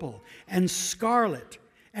purple and scarlet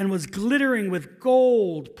and was glittering with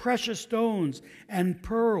gold, precious stones, and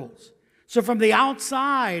pearls." So from the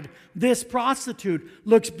outside, this prostitute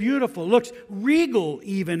looks beautiful, looks regal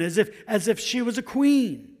even, as if she was a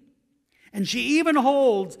queen. And she even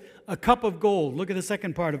holds a cup of gold. Look at the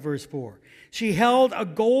second part of verse 4. She held a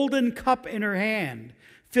golden cup in her hand,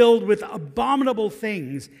 filled with abominable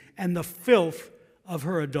things and the filth of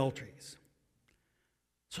her adulteries.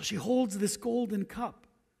 So she holds this golden cup.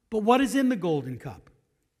 But what is in the golden cup?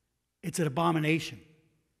 It's an abomination.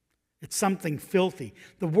 It's something filthy.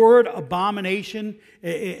 The word abomination,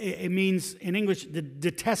 it means in English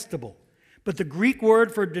detestable. But the Greek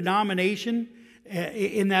word for denomination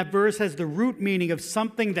in that verse has the root meaning of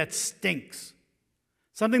something that stinks.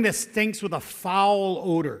 Something that stinks with a foul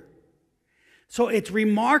odor. So it's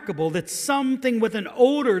remarkable that something with an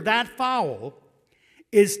odor that foul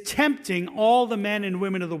is tempting all the men and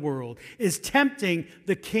women of the world, is tempting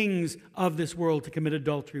the kings of this world to commit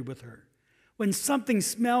adultery with her. When something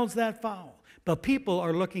smells that foul, but people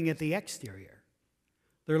are looking at the exterior.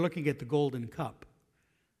 They're looking at the golden cup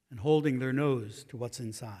and holding their nose to what's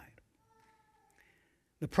inside.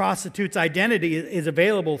 The prostitute's identity is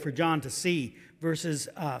available for John to see. Verses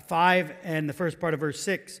 5 and the first part of verse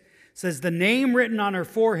 6 says, "The name written on her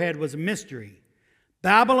forehead was a mystery,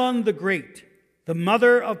 Babylon the Great, the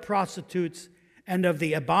mother of prostitutes and of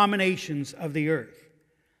the abominations of the earth.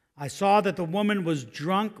 I saw that the woman was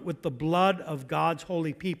drunk with the blood of God's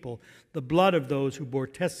holy people, the blood of those who bore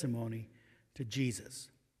testimony to Jesus."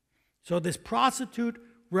 So this prostitute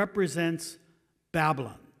represents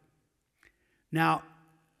Babylon. Now,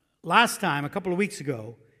 last time, a couple of weeks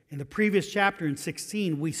ago, in the previous chapter in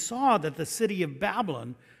 16, we saw that the city of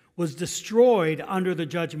Babylon was destroyed under the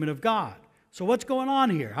judgment of God. So what's going on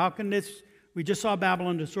here? How can this, we just saw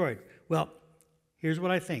Babylon destroyed. Well, here's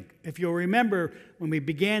what I think. If you'll remember, when we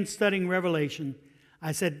began studying Revelation,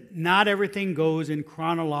 I said not everything goes in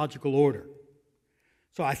chronological order.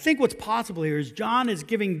 So I think what's possible here is John is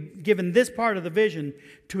given this part of the vision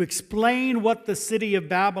to explain what the city of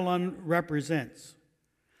Babylon represents.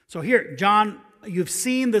 So here, John, you've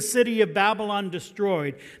seen the city of Babylon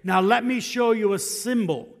destroyed. Now let me show you a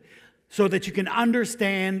symbol so that you can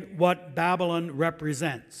understand what Babylon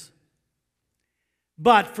represents.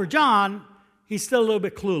 But for John, he's still a little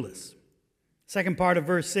bit clueless. Second part of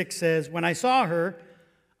verse 6 says, "When I saw her,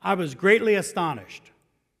 I was greatly astonished."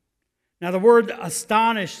 Now the word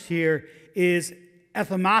astonished here is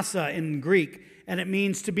ethemasa in Greek, and it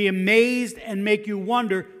means to be amazed and make you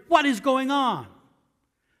wonder what is going on.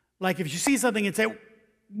 Like if you see something and say,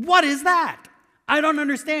 "What is that? I don't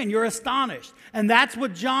understand." You're astonished. And that's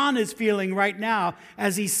what John is feeling right now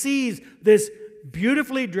as he sees this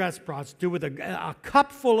beautifully dressed prostitute with a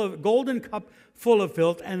cup full of golden cup full of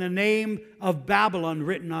filth and the name of Babylon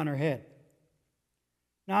written on her head.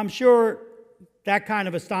 Now I'm sure that kind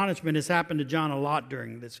of astonishment has happened to John a lot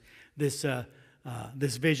during this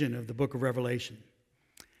vision of the book of Revelation.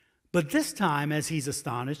 But this time, as he's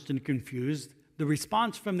astonished and confused, the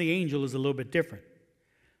response from the angel is a little bit different.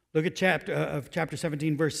 Look at chapter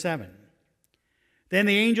 17, verse 7. "Then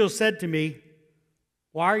the angel said to me,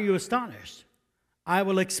 'Why are you astonished? I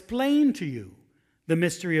will explain to you the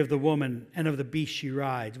mystery of the woman and of the beast she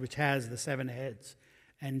rides, which has the 7 heads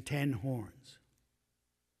and 10 horns.'"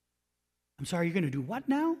 I'm sorry, you're going to do what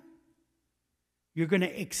now? You're going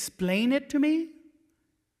to explain it to me?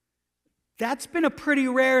 That's been a pretty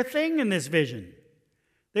rare thing in this vision.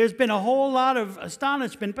 There's been a whole lot of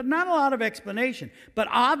astonishment, but not a lot of explanation. But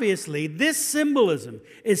obviously, this symbolism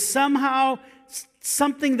is somehow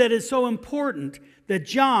something that is so important that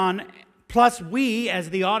John, plus we as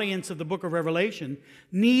the audience of the book of Revelation,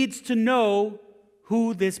 needs to know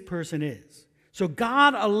who this person is. So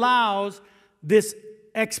God allows this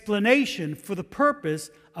explanation for the purpose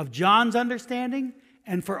of John's understanding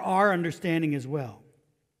and for our understanding as well.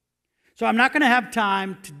 So I'm not going to have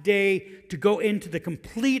time today to go into the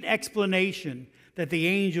complete explanation that the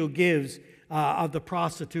angel gives of the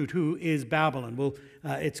prostitute who is Babylon.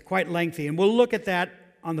 It's quite lengthy, and we'll look at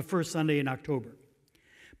that on the first Sunday in October.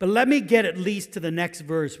 But let me get at least to the next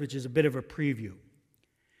verse, which is a bit of a preview.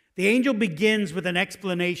 The angel begins with an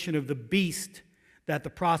explanation of the beast that the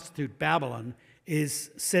prostitute Babylon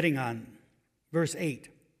is sitting on. Verse 8.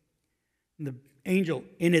 The angel,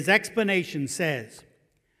 in his explanation, says,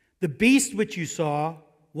 "The beast which you saw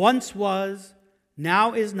once was,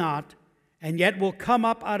 now is not, and yet will come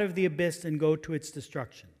up out of the abyss and go to its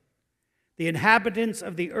destruction. The inhabitants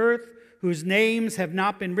of the earth, whose names have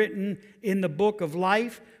not been written in the book of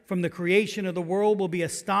life from the creation of the world, will be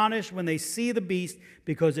astonished when they see the beast,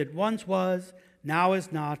 because it once was, now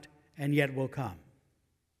is not, and yet will come.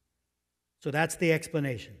 So that's the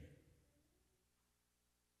explanation.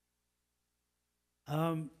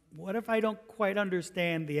 What if I don't quite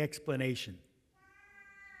understand the explanation?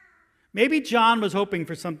 Maybe John was hoping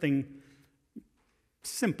for something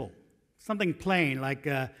simple, something plain, like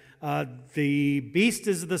the beast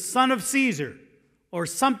is the son of Caesar, or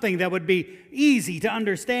something that would be easy to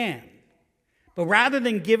understand. But rather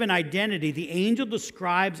than give an identity, the angel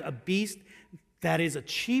describes a beast that is a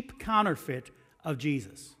cheap counterfeit of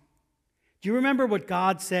Jesus. Do you remember what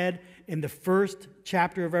God said in the first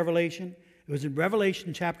chapter of Revelation? It was in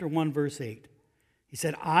Revelation chapter 1, verse 8. He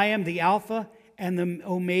said, I am the Alpha and the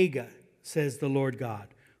Omega, says the Lord God,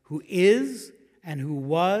 who is and who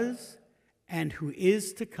was and who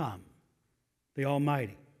is to come, the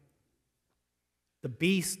Almighty. The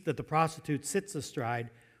beast that the prostitute sits astride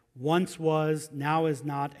once was, now is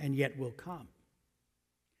not, and yet will come.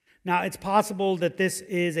 Now, it's possible that this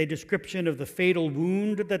is a description of the fatal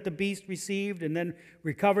wound that the beast received and then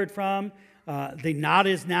recovered from. The not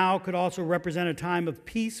is now could also represent a time of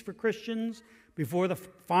peace for Christians before the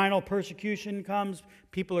final persecution comes.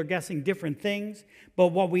 People are guessing different things. But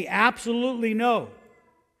what we absolutely know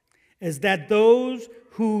is that those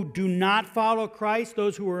who do not follow Christ,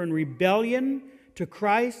 those who are in rebellion to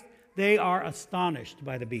Christ, they are astonished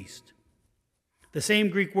by the beast. The same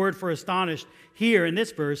Greek word for astonished here in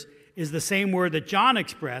this verse is the same word that John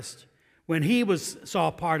expressed when he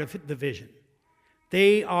saw part of the vision.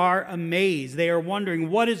 They are amazed. They are wondering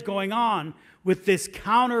what is going on with this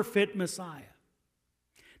counterfeit Messiah.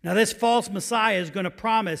 Now, this false Messiah is going to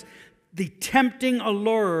promise the tempting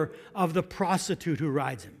allure of the prostitute who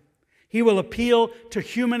rides him. He will appeal to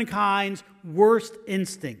humankind's worst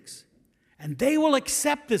instincts. And they will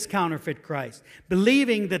accept this counterfeit Christ,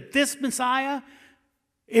 believing that this Messiah,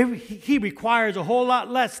 he requires a whole lot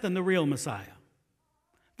less than the real Messiah.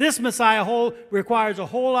 This Messiah requires a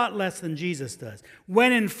whole lot less than Jesus does,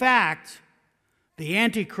 when in fact, the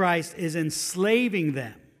Antichrist is enslaving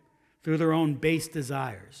them through their own base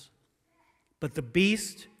desires. But the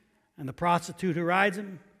beast and the prostitute who rides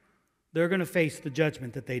him, they're going to face the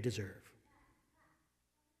judgment that they deserve.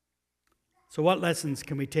 So what lessons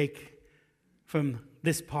can we take from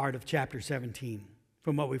this part of chapter 17,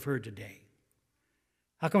 from what we've heard today?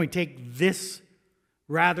 How can we take this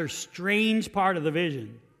rather strange part of the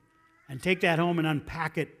vision and take that home and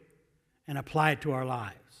unpack it and apply it to our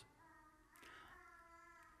lives?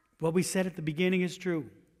 What we said at the beginning is true.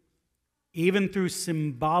 Even through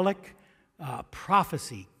symbolic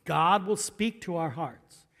prophecy, God will speak to our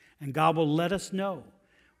hearts, and God will let us know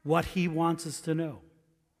what He wants us to know.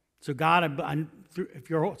 So God, if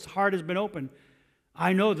your heart has been open,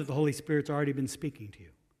 I know that the Holy Spirit's already been speaking to you.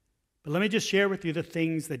 But let me just share with you the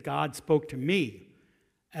things that God spoke to me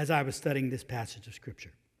as I was studying this passage of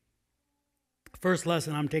Scripture. First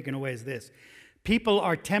lesson I'm taking away is this. People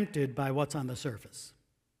are tempted by what's on the surface.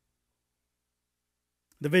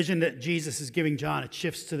 The vision that Jesus is giving John, it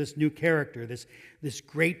shifts to this new character, this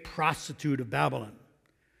great prostitute of Babylon.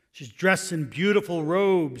 She's dressed in beautiful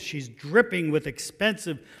robes. She's dripping with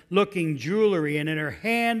expensive-looking jewelry, and in her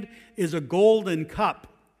hand is a golden cup.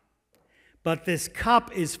 But this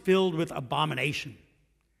cup is filled with abomination.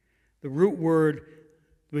 The root word,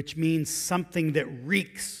 which means something that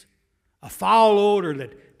reeks, a foul odor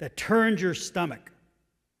that turns your stomach.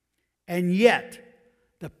 And yet,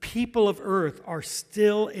 the people of earth are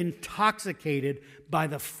still intoxicated by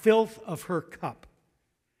the filth of her cup.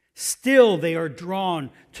 Still, they are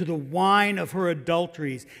drawn to the wine of her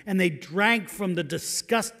adulteries, and they drank from the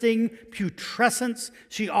disgusting putrescence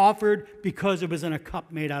she offered because it was in a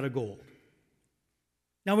cup made out of gold.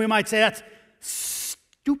 Now, we might say that's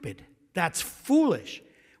stupid. That's foolish.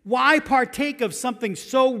 Why partake of something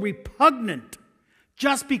so repugnant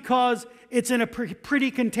just because it's in a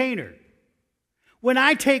pretty container? When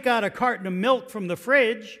I take out a carton of milk from the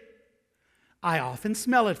fridge, I often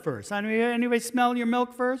smell it first. Anybody smell your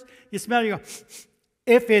milk first? You smell it, you go,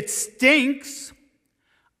 if it stinks,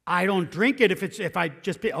 I don't drink it.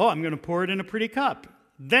 I'm going to pour it in a pretty cup.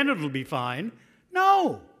 Then it'll be fine.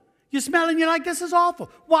 No. You smell it and you're like, this is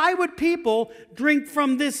awful. Why would people drink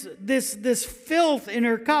from this filth in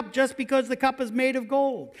her cup just because the cup is made of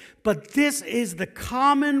gold? But this is the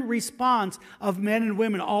common response of men and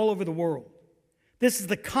women all over the world. This is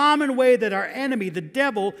the common way that our enemy, the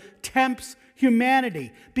devil, tempts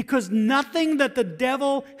humanity, because nothing that the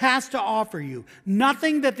devil has to offer you,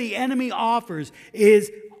 nothing that the enemy offers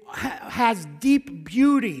has deep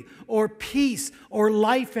beauty or peace or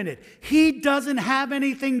life in it. He doesn't have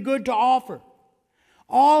anything good to offer.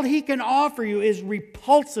 All he can offer you is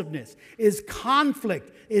repulsiveness, is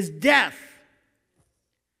conflict, is death.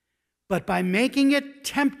 But by making it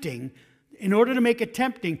tempting, in order to make it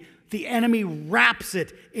tempting, the enemy wraps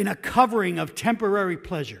it in a covering of temporary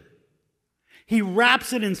pleasure. He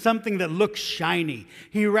wraps it in something that looks shiny.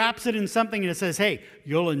 He wraps it in something that says, hey,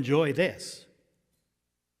 you'll enjoy this.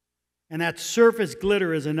 And that surface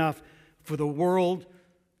glitter is enough for the world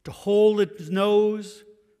to hold its nose,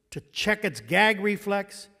 to check its gag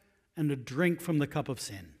reflex, and to drink from the cup of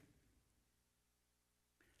sin.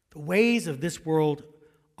 The ways of this world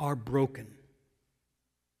are broken.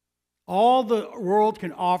 All the world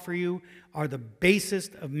can offer you are the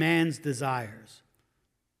basest of man's desires.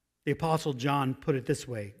 The Apostle John put it this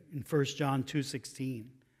way in 1 John 2:16.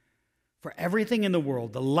 For everything in the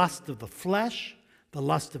world, the lust of the flesh, the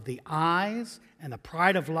lust of the eyes, and the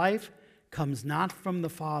pride of life comes not from the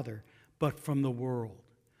Father, but from the world.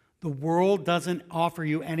 The world doesn't offer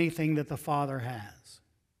you anything that the Father has.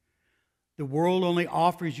 The world only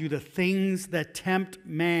offers you the things that tempt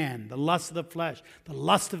man, the lust of the flesh, the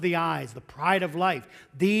lust of the eyes, the pride of life.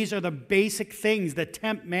 These are the basic things that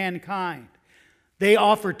tempt mankind. They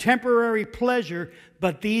offer temporary pleasure,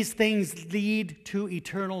 but these things lead to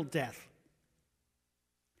eternal death.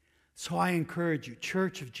 So I encourage you,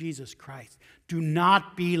 Church of Jesus Christ, do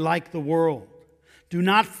not be like the world. Do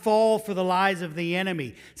not fall for the lies of the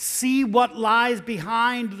enemy. See what lies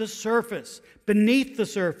behind the surface, beneath the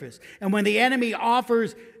surface. And when the enemy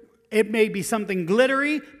offers, it may be something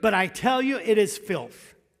glittery, but I tell you, it is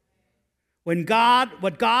filth. What God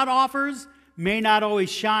offers may not always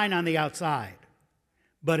shine on the outside,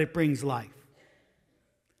 but it brings life.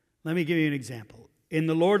 Let me give you an example. In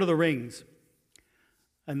The Lord of the Rings,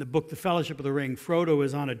 in the book The Fellowship of the Ring, Frodo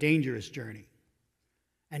is on a dangerous journey.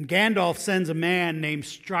 And Gandalf sends a man named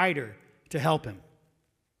Strider to help him.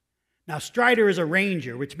 Now, Strider is a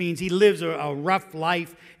ranger, which means he lives a rough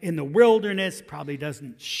life in the wilderness, probably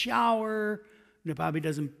doesn't shower, probably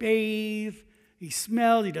doesn't bathe, he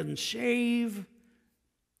smells, he doesn't shave.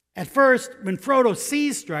 At first, when Frodo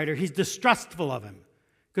sees Strider, he's distrustful of him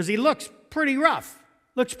because he looks pretty rough,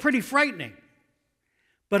 looks pretty frightening.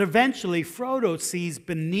 But eventually, Frodo sees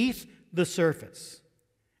beneath the surface.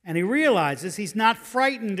 And he realizes he's not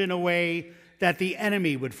frightened in a way that the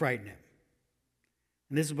enemy would frighten him.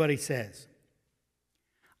 And this is what he says.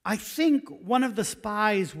 I think one of the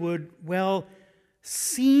spies would,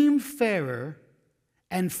 seem fairer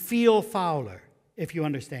and feel fouler, if you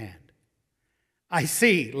understand. I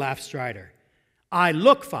see, laughed Strider. I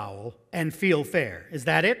look foul and feel fair. Is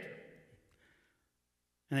that it?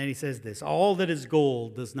 And then he says this, all that is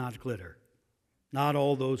gold does not glitter. Not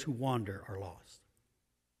all those who wander are lost.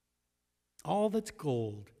 All that's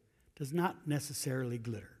gold does not necessarily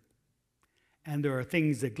glitter. And there are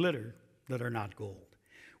things that glitter that are not gold.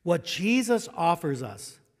 What Jesus offers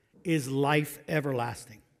us is life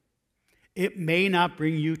everlasting. It may not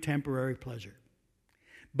bring you temporary pleasure,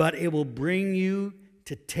 but it will bring you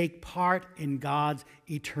to take part in God's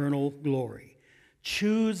eternal glory.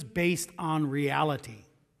 Choose based on reality,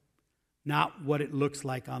 not what it looks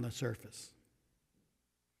like on the surface.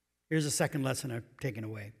 Here's a second lesson I've taken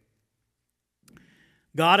away.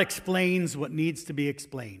 God explains what needs to be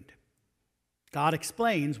explained. God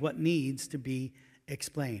explains what needs to be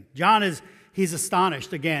explained. John he's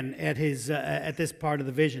astonished again at this part of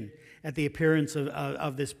the vision, at the appearance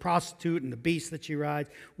of this prostitute and the beast that she rides.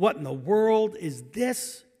 What in the world is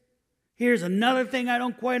this? Here's another thing I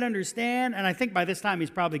don't quite understand. And I think by this time he's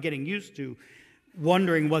probably getting used to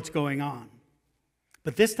wondering what's going on.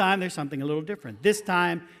 But this time there's something a little different. This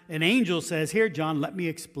time an angel says, here, John, let me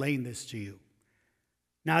explain this to you.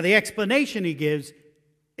 Now, the explanation he gives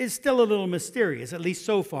is still a little mysterious, at least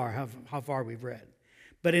so far, how far we've read.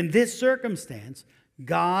 But in this circumstance,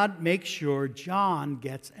 God makes sure John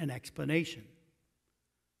gets an explanation.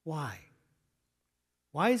 Why?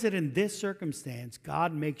 Why is it in this circumstance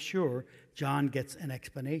God makes sure John gets an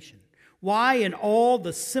explanation? Why, in all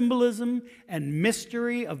the symbolism and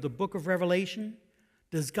mystery of the book of Revelation,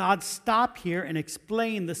 does God stop here and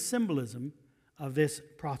explain the symbolism of this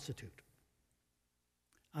prostitute?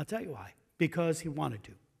 I'll tell you why. Because he wanted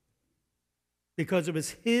to. Because it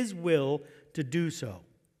was his will to do so.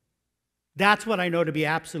 That's what I know to be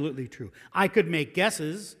absolutely true. I could make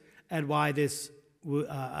guesses at why this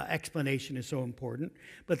explanation is so important,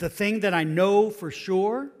 but the thing that I know for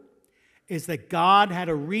sure is that God had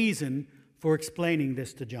a reason for explaining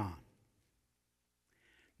this to John.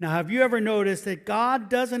 Now, have you ever noticed that God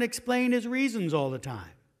doesn't explain his reasons all the time?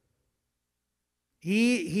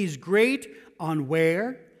 He's great on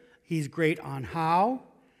where, he's great on how,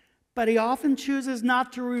 but he often chooses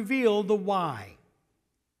not to reveal the why.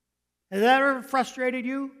 Has that ever frustrated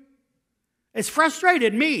you? It's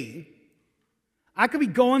frustrated me. I could be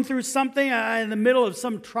going through something in the middle of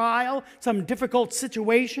some trial, some difficult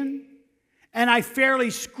situation, and I fairly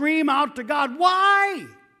scream out to God, why?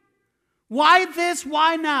 Why this?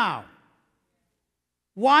 Why now?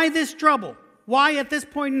 Why this trouble? Why at this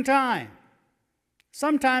point in time?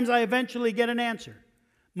 Sometimes I eventually get an answer.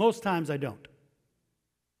 Most times I don't.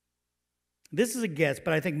 This is a guess,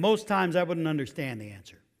 but I think most times I wouldn't understand the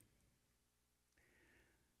answer.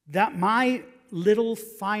 That my little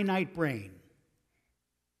finite brain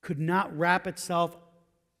could not wrap itself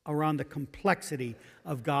around the complexity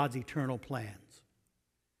of God's eternal plans.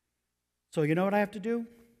 So you know what I have to do?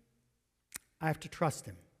 I have to trust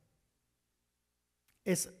him.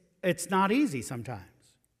 It's not easy sometimes.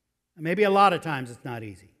 Maybe a lot of times it's not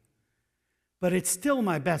easy. But it's still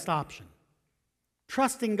my best option.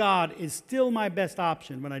 Trusting God is still my best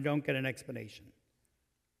option when I don't get an explanation.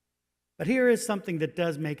 But here is something that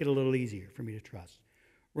does make it a little easier for me to trust.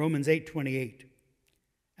 Romans 8:28.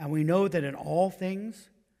 And we know that in all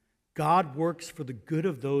things, God works for the good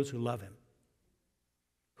of those who love him,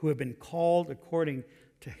 who have been called according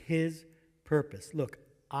to his purpose. Look,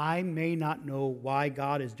 I may not know why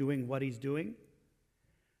God is doing what he's doing,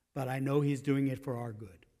 but I know he's doing it for our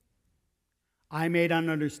good. I may not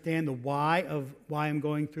understand the why of why I'm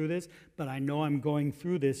going through this, but I know I'm going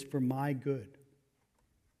through this for my good.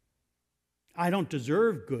 I don't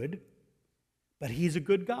deserve good, but he's a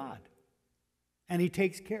good God, and he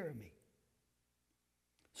takes care of me.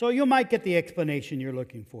 So you might get the explanation you're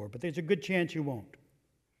looking for, but there's a good chance you won't.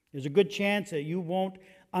 There's a good chance that you won't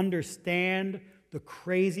understand the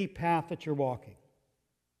crazy path that you're walking.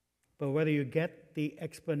 But whether you get the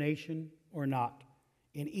explanation or not,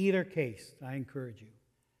 in either case, I encourage you,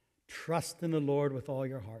 trust in the Lord with all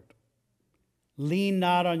your heart. Lean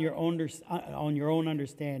not on your own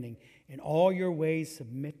understanding. In all your ways,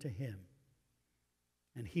 submit to him,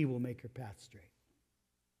 and he will make your path straight.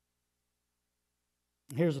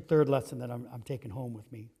 Here's a third lesson that I'm taking home with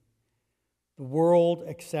me. The world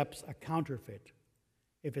accepts a counterfeit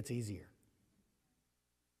if it's easier.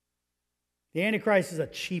 The Antichrist is a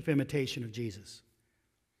cheap imitation of Jesus.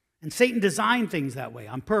 And Satan designed things that way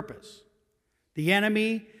on purpose. The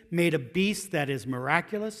enemy made a beast that is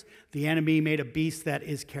miraculous. The enemy made a beast that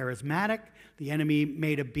is charismatic. The enemy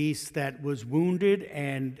made a beast that was wounded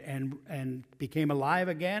and became alive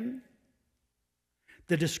again.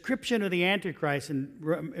 The description of the Antichrist in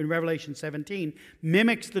Revelation 17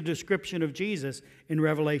 mimics the description of Jesus in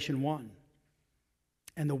Revelation 1.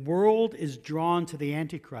 And the world is drawn to the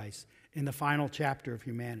Antichrist in the final chapter of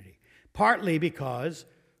humanity, partly because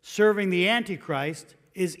serving the Antichrist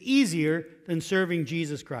is easier than serving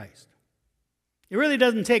Jesus Christ. It really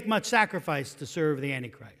doesn't take much sacrifice to serve the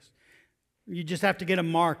Antichrist. You just have to get a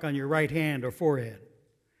mark on your right hand or forehead.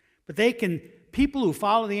 But people who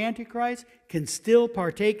follow the Antichrist can still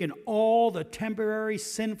partake in all the temporary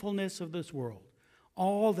sinfulness of this world,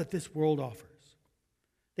 all that this world offers.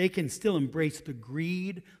 They can still embrace the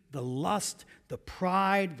greed, the lust, the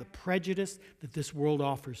pride, the prejudice that this world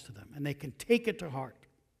offers to them, and they can take it to heart.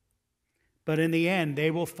 But in the end, they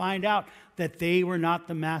will find out that they were not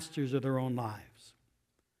the masters of their own lives.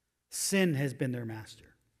 Sin has been their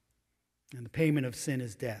master, and the payment of sin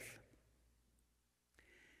is death.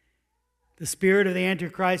 The spirit of the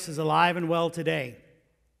Antichrist is alive and well today.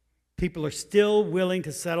 People are still willing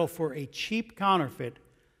to settle for a cheap counterfeit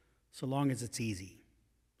so long as it's easy,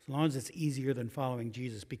 so long as it's easier than following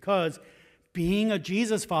Jesus, because being a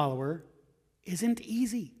Jesus follower isn't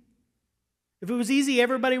easy. If it was easy,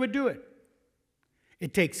 everybody would do it.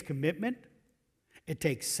 It takes commitment, it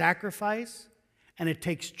takes sacrifice, and it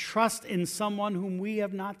takes trust in someone whom we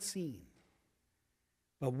have not seen.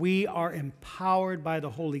 But we are empowered by the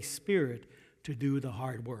Holy Spirit to do the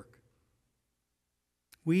hard work.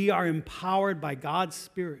 We are empowered by God's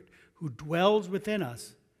Spirit who dwells within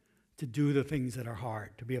us to do the things that are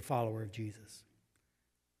hard, to be a follower of Jesus.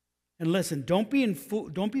 And listen, don't be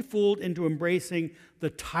fooled into embracing the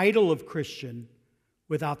title of Christian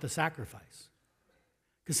without the sacrifice.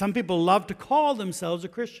 Because some people love to call themselves a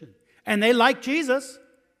Christian, and they like Jesus.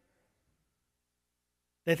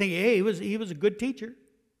 They think, hey, he was a good teacher.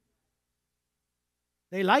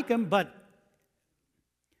 They like him, but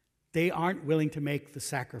they aren't willing to make the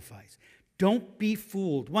sacrifice. Don't be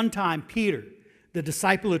fooled. One time, Peter the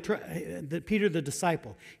disciple,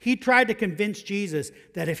 he tried to convince Jesus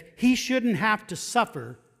that if he shouldn't have to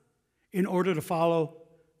suffer in order to follow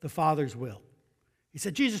the Father's will. He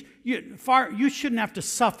said, Jesus, you shouldn't have to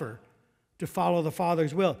suffer to follow the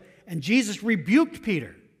Father's will. And Jesus rebuked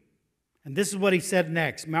Peter. And this is what he said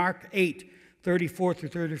next, Mark 8, 34 through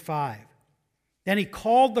 35. Then he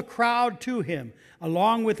called the crowd to him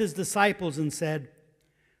along with his disciples and said,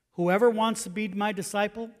 whoever wants to be my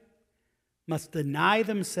disciple must deny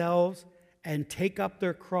themselves and take up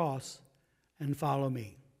their cross and follow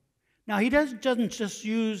me. Now, he doesn't just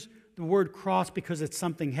use the word cross because it's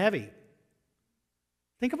something heavy.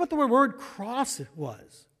 Think of what the word cross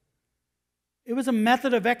was. It was a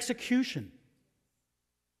method of execution.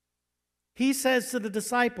 He says to the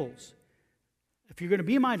disciples, if you're going to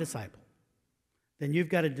be my disciple, then you've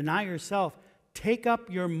got to deny yourself, take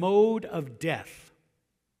up your mode of death,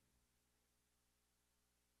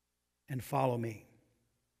 and follow me.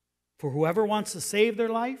 For whoever wants to save their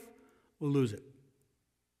life will lose it.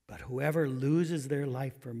 But whoever loses their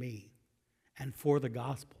life for me and for the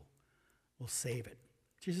gospel will save it.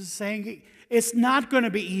 Jesus is saying it's not going to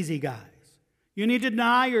be easy, guys. You need to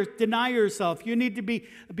deny yourself. You need to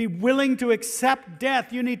be willing to accept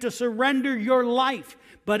death. You need to surrender your life.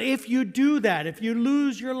 But if you do that, if you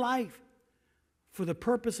lose your life for the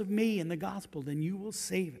purpose of me and the gospel, then you will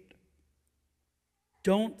save it.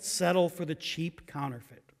 Don't settle for the cheap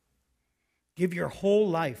counterfeit. Give your whole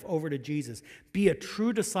life over to Jesus. Be a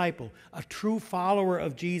true disciple, a true follower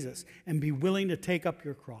of Jesus, and be willing to take up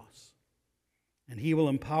your cross. And he will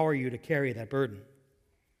empower you to carry that burden.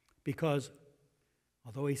 Because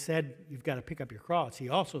although he said you've got to pick up your cross, he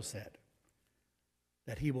also said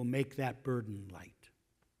that he will make that burden light.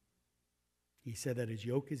 He said that his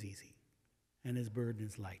yoke is easy and his burden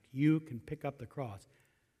is light. You can pick up the cross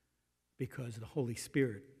because the Holy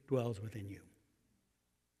Spirit dwells within you.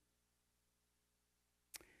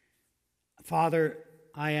 Father,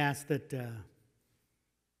 I ask that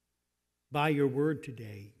by your word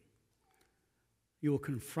today, you will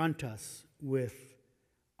confront us with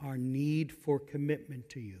our need for commitment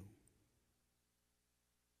to you.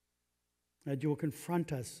 That you will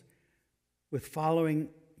confront us with following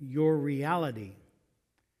your reality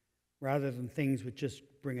rather than things which just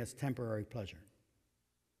bring us temporary pleasure.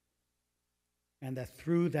 And that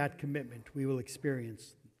through that commitment, we will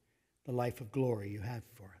experience the life of glory you have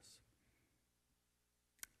for us.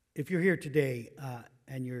 If you're here today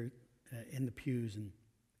and you're in the pews and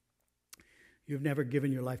you've never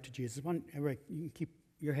given your life to Jesus, you can keep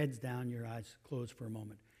your heads down, your eyes closed for a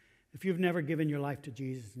moment. If you've never given your life to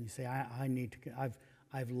Jesus and you say,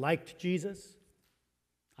 I've liked Jesus,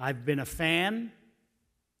 I've been a fan,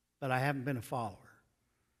 but I haven't been a follower.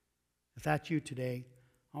 If that's you today,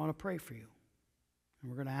 I want to pray for you.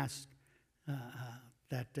 And we're going to ask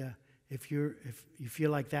that if you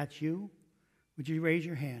feel like that's you, would you raise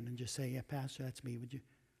your hand and just say, yeah, Pastor, that's me.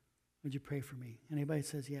 Would you pray for me? Anybody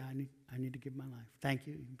says, yeah, I need to give my life. Thank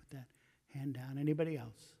you. You can put that hand down. Anybody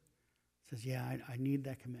else says, yeah, I need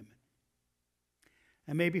that commitment.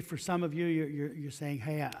 And maybe for some of you, you're saying,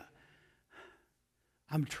 hey,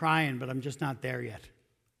 I'm trying, but I'm just not there yet.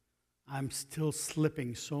 I'm still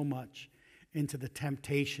slipping so much into the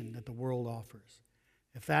temptation that the world offers.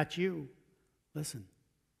 If that's you, listen,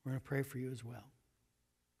 we're going to pray for you as well.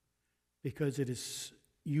 Because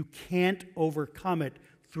you can't overcome it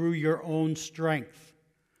through your own strength.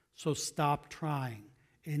 So stop trying.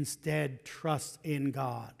 Instead, trust in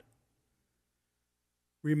God.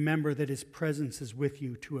 Remember that his presence is with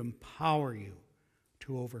you to empower you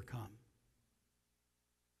to overcome.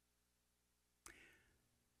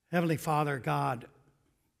 Heavenly Father, God,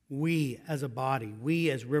 we as a body,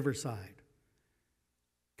 we as Riverside,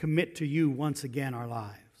 commit to you once again our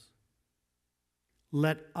lives.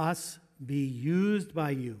 Let us be used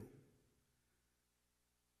by you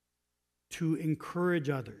to encourage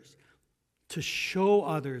others, to show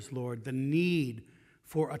others, Lord, the need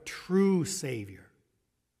for a true Savior.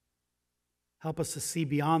 Help us to see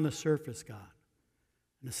beyond the surface, God,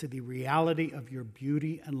 and to see the reality of your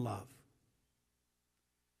beauty and love,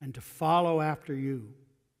 and to follow after you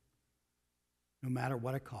no matter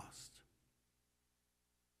what it costs.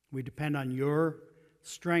 We depend on your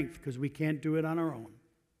strength because we can't do it on our own.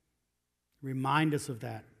 Remind us of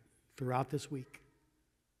that throughout this week.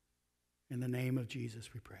 In the name of Jesus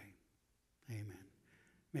we pray. Amen.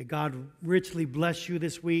 May God richly bless you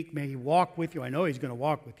this week. May he walk with you. I know he's going to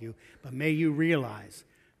walk with you, but may you realize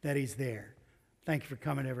that he's there. Thank you for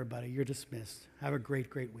coming, everybody. You're dismissed. Have a great,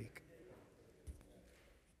 great week.